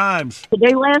of list. Rhymes.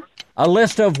 To-do list. A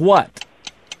list of what?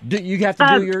 You have to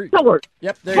do your... Sword.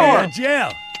 Yep, there you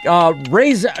Yeah. go.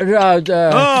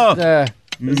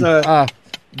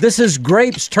 This is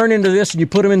grapes turn into this, and you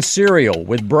put them in cereal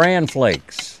with bran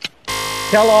flakes.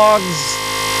 Kellogg's...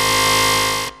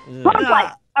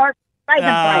 Cornflakes. Or raisin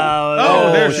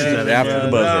flakes. There she said after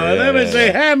the buzzer. Let me see.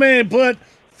 How many put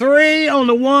 3 on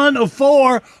the 1 of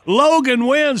 4? Logan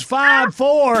wins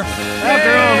 5-4 after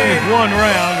only one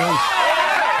round.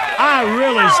 I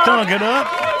really stunk it up.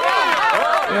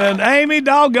 And Amy,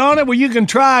 doggone it, well, you can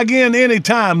try again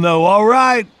anytime, though, all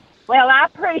right? Well, I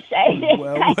appreciate it.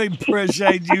 Well, we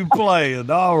appreciate you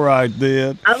playing. All right,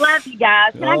 then. I love you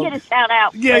guys. Can I get a shout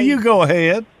out? Yeah, please? you go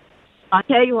ahead. I'll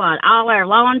tell you what, all our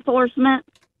law enforcement,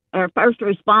 our first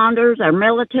responders, our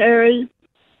military,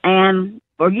 and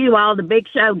for you all, the Big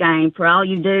Show gang, for all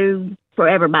you do for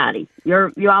everybody. You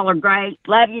all are great.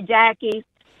 Love you, Jackie,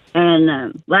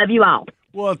 and love you all.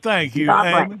 Well, thank you, God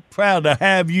bless. Amy. Proud to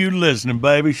have you listening,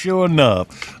 baby. Sure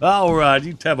enough. All right,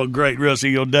 you have a great rest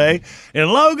of your day.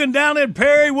 And Logan down in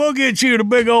Perry, we'll get you the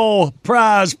big old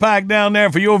prize pack down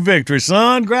there for your victory,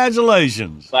 son.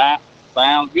 Congratulations.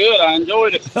 Sounds good. I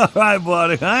enjoyed it. All right,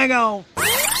 buddy. Hang on.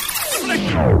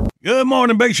 Good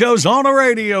morning, Big Show's on the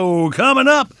radio. Coming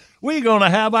up, we're going to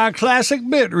have our classic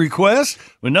bit request.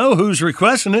 We know who's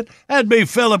requesting it. That'd be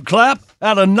Philip Clapp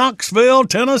out of Knoxville,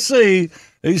 Tennessee.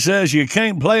 He says you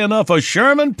can't play enough of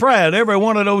Sherman Pratt. Every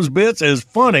one of those bits is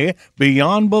funny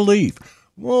beyond belief.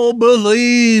 Won't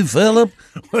believe, Philip.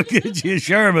 We'll get you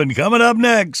Sherman coming up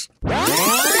next.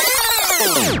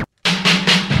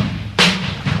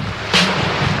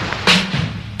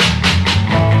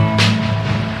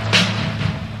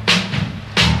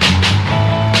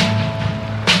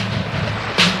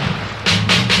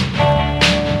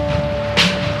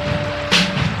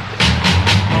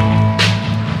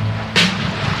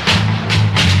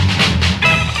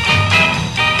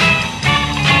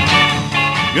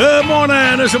 Good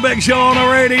morning. It's a big show on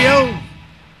the radio.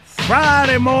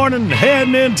 Friday morning,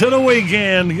 heading into the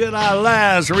weekend. Get our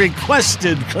last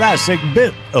requested classic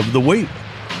bit of the week.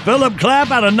 Philip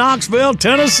Clapp out of Knoxville,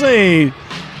 Tennessee.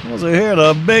 Wants to hear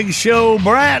the Big Show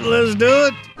Brat. Let's do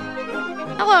it.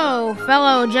 Hello,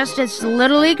 fellow Justice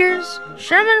Little Leaguers.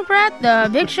 Sherman Pratt, the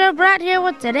Big Show Brat here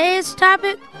with today's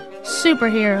topic,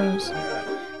 superheroes.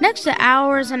 Next to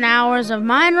hours and hours of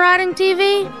mind-riding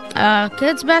TV, a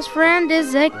kid's best friend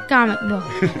is a comic book.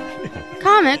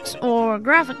 Comics, or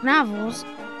graphic novels,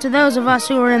 to those of us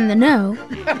who are in the know,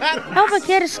 help a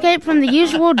kid escape from the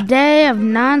usual day of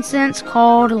nonsense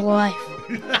called life.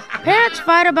 Parents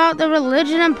fight about the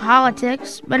religion and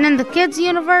politics, but in the kids'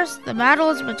 universe, the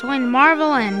battle is between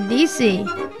Marvel and DC.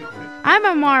 I'm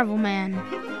a Marvel man.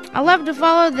 I love to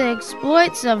follow the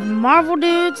exploits of Marvel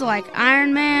dudes like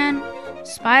Iron Man,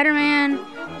 Spider-Man,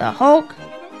 the Hulk,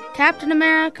 Captain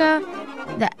America,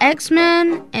 the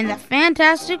X-Men, and the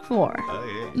Fantastic Four.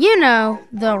 You know,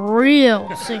 the real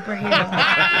superhero.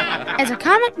 As a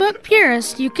comic book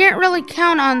purist, you can't really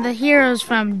count on the heroes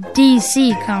from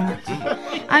DC Comics.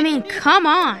 I mean, come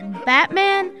on,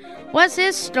 Batman? What's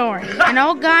his story? An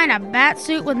old guy in a bat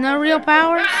suit with no real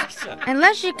powers?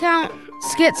 Unless you count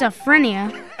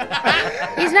schizophrenia.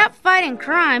 He's not fighting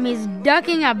crime, he's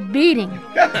ducking a beating.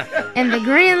 And the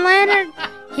Green Lantern,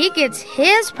 he gets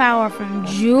his power from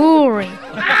jewelry.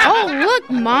 Oh,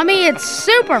 look, Mommy, it's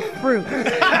super fruit.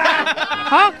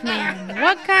 Hawkman,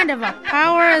 what kind of a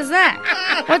power is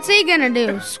that? What's he gonna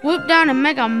do, swoop down and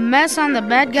make a mess on the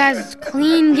bad guy's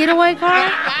clean getaway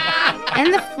car?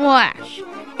 And the Flash.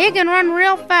 He can run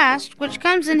real fast, which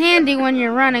comes in handy when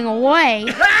you're running away.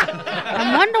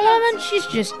 And Wonder Woman, she's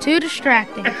just too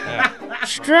distracting.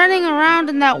 Strutting around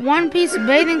in that one-piece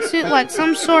bathing suit like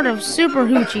some sort of super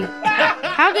hoochie.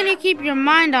 How can you keep your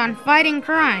mind on fighting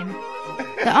crime?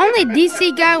 The only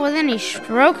DC guy with any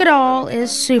stroke at all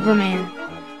is Superman.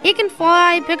 He can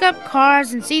fly, pick up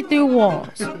cars, and see through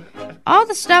walls. All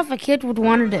the stuff a kid would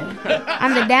want to do.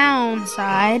 On the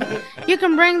downside, you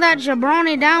can bring that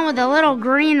jabroni down with a little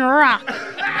green rock.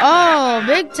 Oh,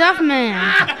 big tough man.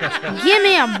 Give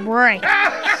me a break.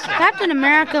 Captain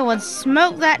America would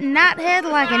smoke that knothead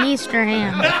like an Easter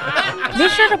ham. Be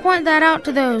sure to point that out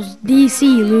to those DC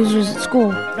losers at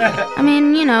school. I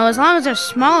mean, you know, as long as they're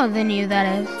smaller than you,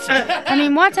 that is. I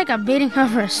mean, why take a beating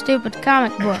over a stupid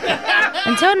comic book?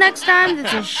 Until next time,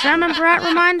 this is Sherman Pratt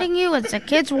reminding you it's a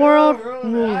kid's world.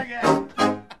 Rule.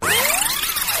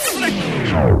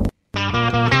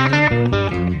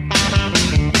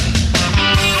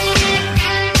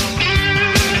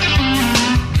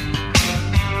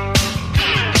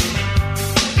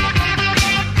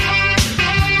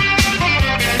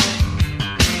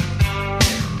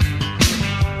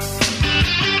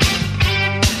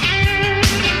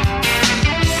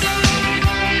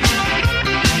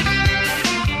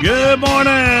 Good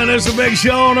morning. It's a big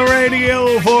show on the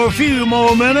radio for a few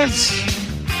more minutes.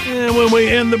 And when we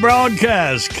end the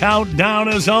broadcast, countdown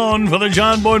is on for the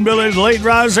John Boy and Billy's Late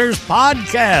Risers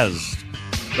podcast.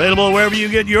 Available wherever you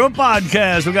get your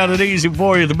podcast. We got it easy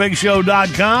for you at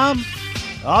thebigshow.com.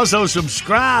 Also,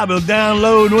 subscribe and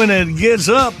download when it gets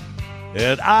up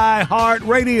at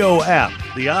iHeartRadio app.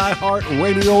 The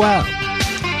iHeartRadio app.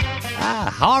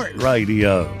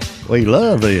 iHeartRadio. We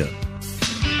love it.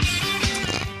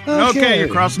 Okay, you're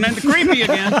crossing into creepy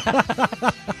again.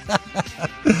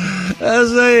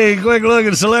 Let's see. Quick look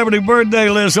at celebrity birthday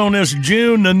list on this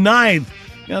June the 9th.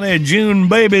 Got any June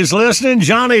babies listening?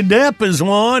 Johnny Depp is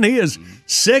one. He is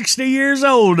 60 years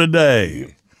old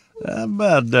today. How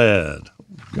about that?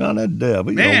 Johnny Depp.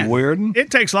 He's a weirdin'. It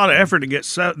takes a lot of effort to get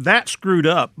that screwed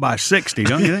up by 60,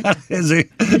 don't you think? Is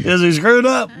he screwed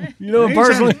up? You know him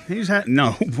personally?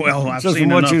 No. Well, I've just seen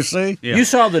from what enough. you see. Yeah. You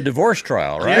saw the divorce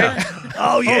trial, right? Yeah.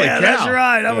 Oh, yeah, that's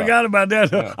right. I forgot about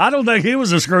that. Yeah. I don't think he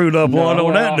was a screwed up one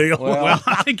on that deal. Well,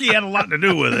 I think he had a lot to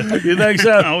do with it. You think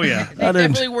so? Oh, yeah. They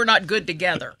definitely were not good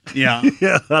together. Yeah.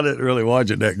 Yeah, I didn't really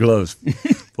watch it that close.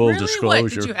 Full Really? disclosure.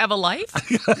 What, did you have a life?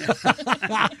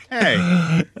 Hey,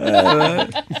 I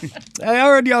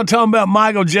heard y'all talking about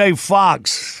Michael J.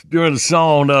 Fox during the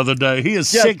song the other day. He is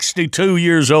 62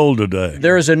 years old today.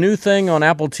 There is a new thing on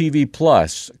Apple TV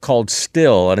Plus called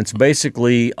Still, and it's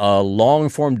basically a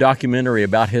long-form documentary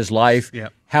about his life,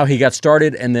 how he got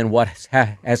started, and then what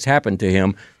has happened to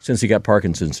him since he got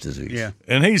Parkinson's disease. Yeah,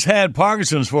 and he's had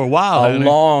Parkinson's for a while. A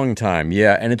long time,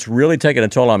 yeah, and it's really taken a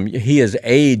toll on him. He has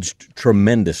aged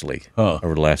tremendously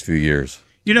over the last few years.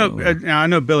 You know, I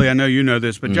know, Billy, I know you know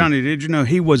this, but Johnny, did you know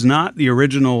he was not the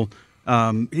original,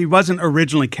 he wasn't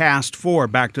originally cast for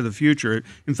Back to the Future.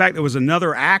 In fact, there was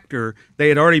another actor they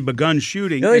had already begun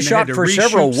shooting. They and shot had to for reshoot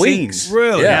several scenes. weeks.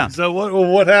 Really? Yeah. So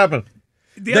what happened?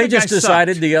 They just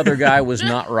decided the other guy was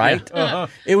not right.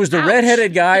 It was the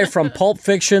redheaded guy from Pulp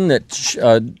Fiction that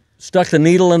stuck the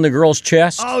needle in the girl's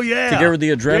chest to give her the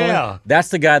adrenaline. Yeah. That's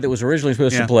the guy that was originally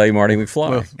supposed to play Marty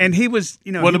McFly. And he was,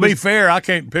 you know. Well, to be fair, I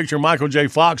can't picture Michael J.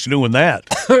 Fox doing that.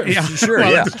 Yeah, sure,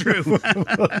 well, yeah. that's true.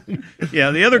 Yeah,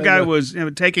 the other guy was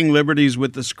taking liberties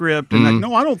with the script, and like,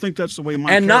 no, I don't think that's the way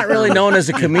my And not character really is." known as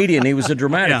a comedian. He was a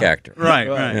dramatic actor. Right.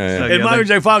 Yeah, yeah. So, And Michael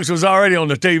J. Fox was already on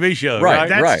the TV show, right?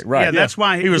 That's- Yeah, that's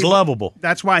why he was lovable.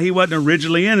 That's why he wasn't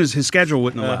originally in. His schedule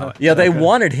wouldn't allow it. Yeah, they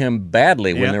wanted him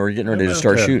badly when Yeah. they were getting ready to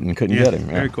start shooting. Couldn't get him.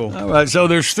 Very cool. All right, so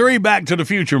there's 3 Back to the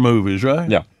Future movies, right?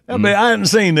 Yeah. I hadn't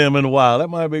seen them in a while. That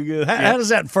might be good. How does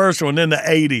that first one in the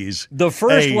 80s? The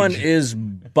first one is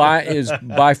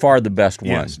by far the best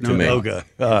one to me. Okay.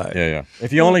 All right. Yeah.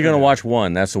 If you're only going to watch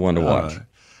one, that's the one to watch.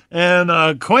 And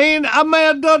Queen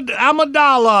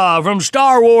Amidala from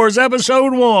Star Wars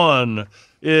Episode 1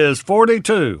 is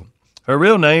 42. Her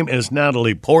real name is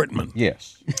Natalie Portman.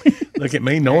 Yes. Look at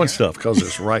me knowing stuff because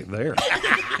it's right there.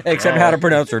 Except how to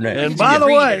pronounce her name. And by the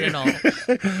way,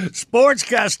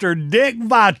 sportscaster Dick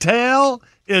Vitale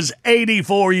is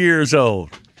 84 years old.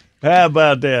 How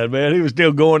about that, man? He was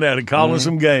still going out and calling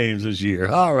some games this year.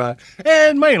 All right.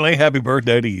 And mainly, happy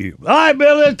birthday to you. All right,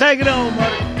 Bill, let's take it on,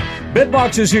 buddy.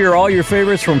 Bitbox is here. All your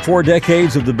favorites from 4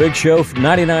 decades of The Big Show.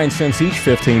 99 cents each,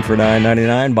 15 for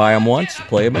 $9.99. Buy them once,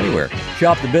 play them anywhere.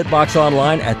 Shop the Bitbox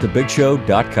online at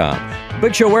thebigshow.com.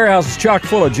 Big Show Warehouse is chock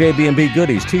full of JB&B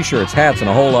goodies, T-shirts, hats, and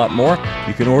a whole lot more.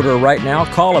 You can order right now.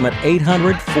 Call them at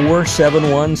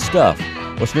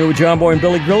 800-471-STUFF. What's new with John Boy and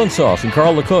Billy Grillin' Sauce and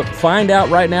Carl the Cook? Find out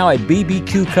right now at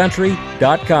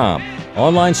bbqcountry.com.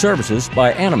 Online services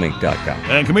by animink.com.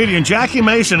 And comedian Jackie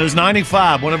Mason is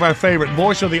 95, one of our favorite.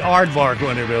 Voice of the aardvark,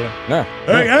 wasn't he, Billy? Yeah.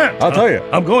 Hey, I'll tell you.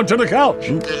 I'm going to the couch.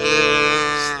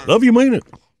 Love you, mean it.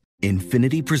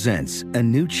 Infiniti presents a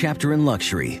new chapter in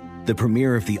luxury, the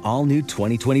premiere of the all-new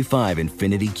 2025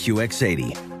 Infiniti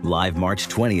QX80, live March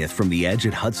 20th from the Edge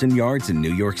at Hudson Yards in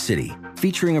New York City,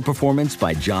 featuring a performance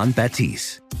by John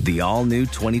Batiste. The all-new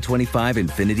 2025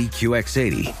 Infiniti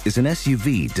QX80 is an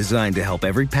SUV designed to help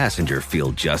every passenger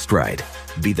feel just right.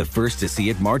 Be the first to see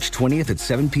it March 20th at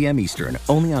 7 p.m. Eastern,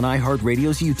 only on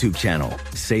iHeartRadio's YouTube channel.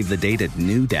 Save the date at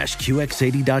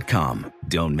new-QX80.com.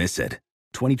 Don't miss it.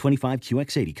 2025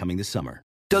 QX80 coming this summer.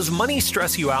 Does money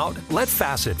stress you out? Let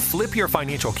Facet flip your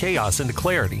financial chaos into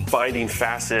clarity. Finding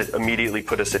Facet immediately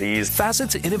put us at ease.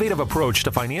 Facet's innovative approach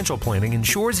to financial planning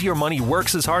ensures your money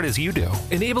works as hard as you do,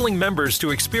 enabling members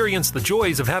to experience the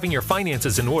joys of having your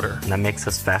finances in order. And that makes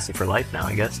us Facet for life now,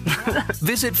 I guess.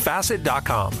 Visit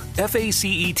Facet.com,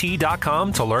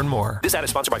 FACET.com to learn more. This ad is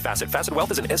sponsored by Facet. Facet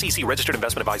Wealth is an SEC registered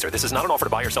investment advisor. This is not an offer to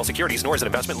buy or sell securities, nor is it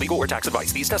investment, legal, or tax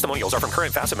advice. These testimonials are from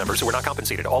current Facet members who are not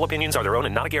compensated. All opinions are their own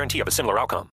and not a guarantee of a similar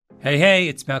outcome. Hey,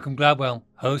 it's Malcolm Gladwell,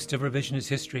 host of Revisionist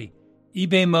History.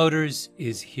 eBay Motors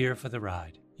is here for the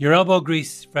ride. Your elbow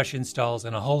grease, fresh installs,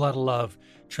 and a whole lot of love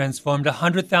transformed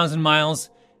 100,000 miles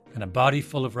and a body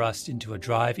full of rust into a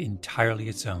drive entirely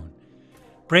its own.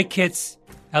 Brake kits,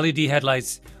 LED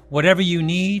headlights, whatever you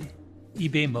need,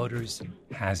 eBay Motors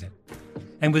has it.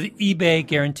 And with eBay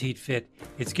Guaranteed Fit,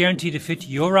 it's guaranteed to fit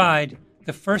your ride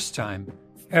the first time,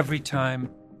 every time,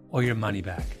 or your money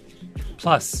back.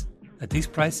 Plus, at these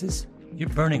prices, you're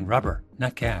burning rubber,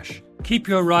 not cash. Keep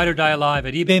your ride or die alive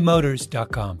at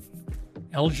ebaymotors.com.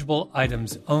 Eligible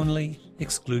items only.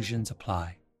 Exclusions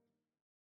apply.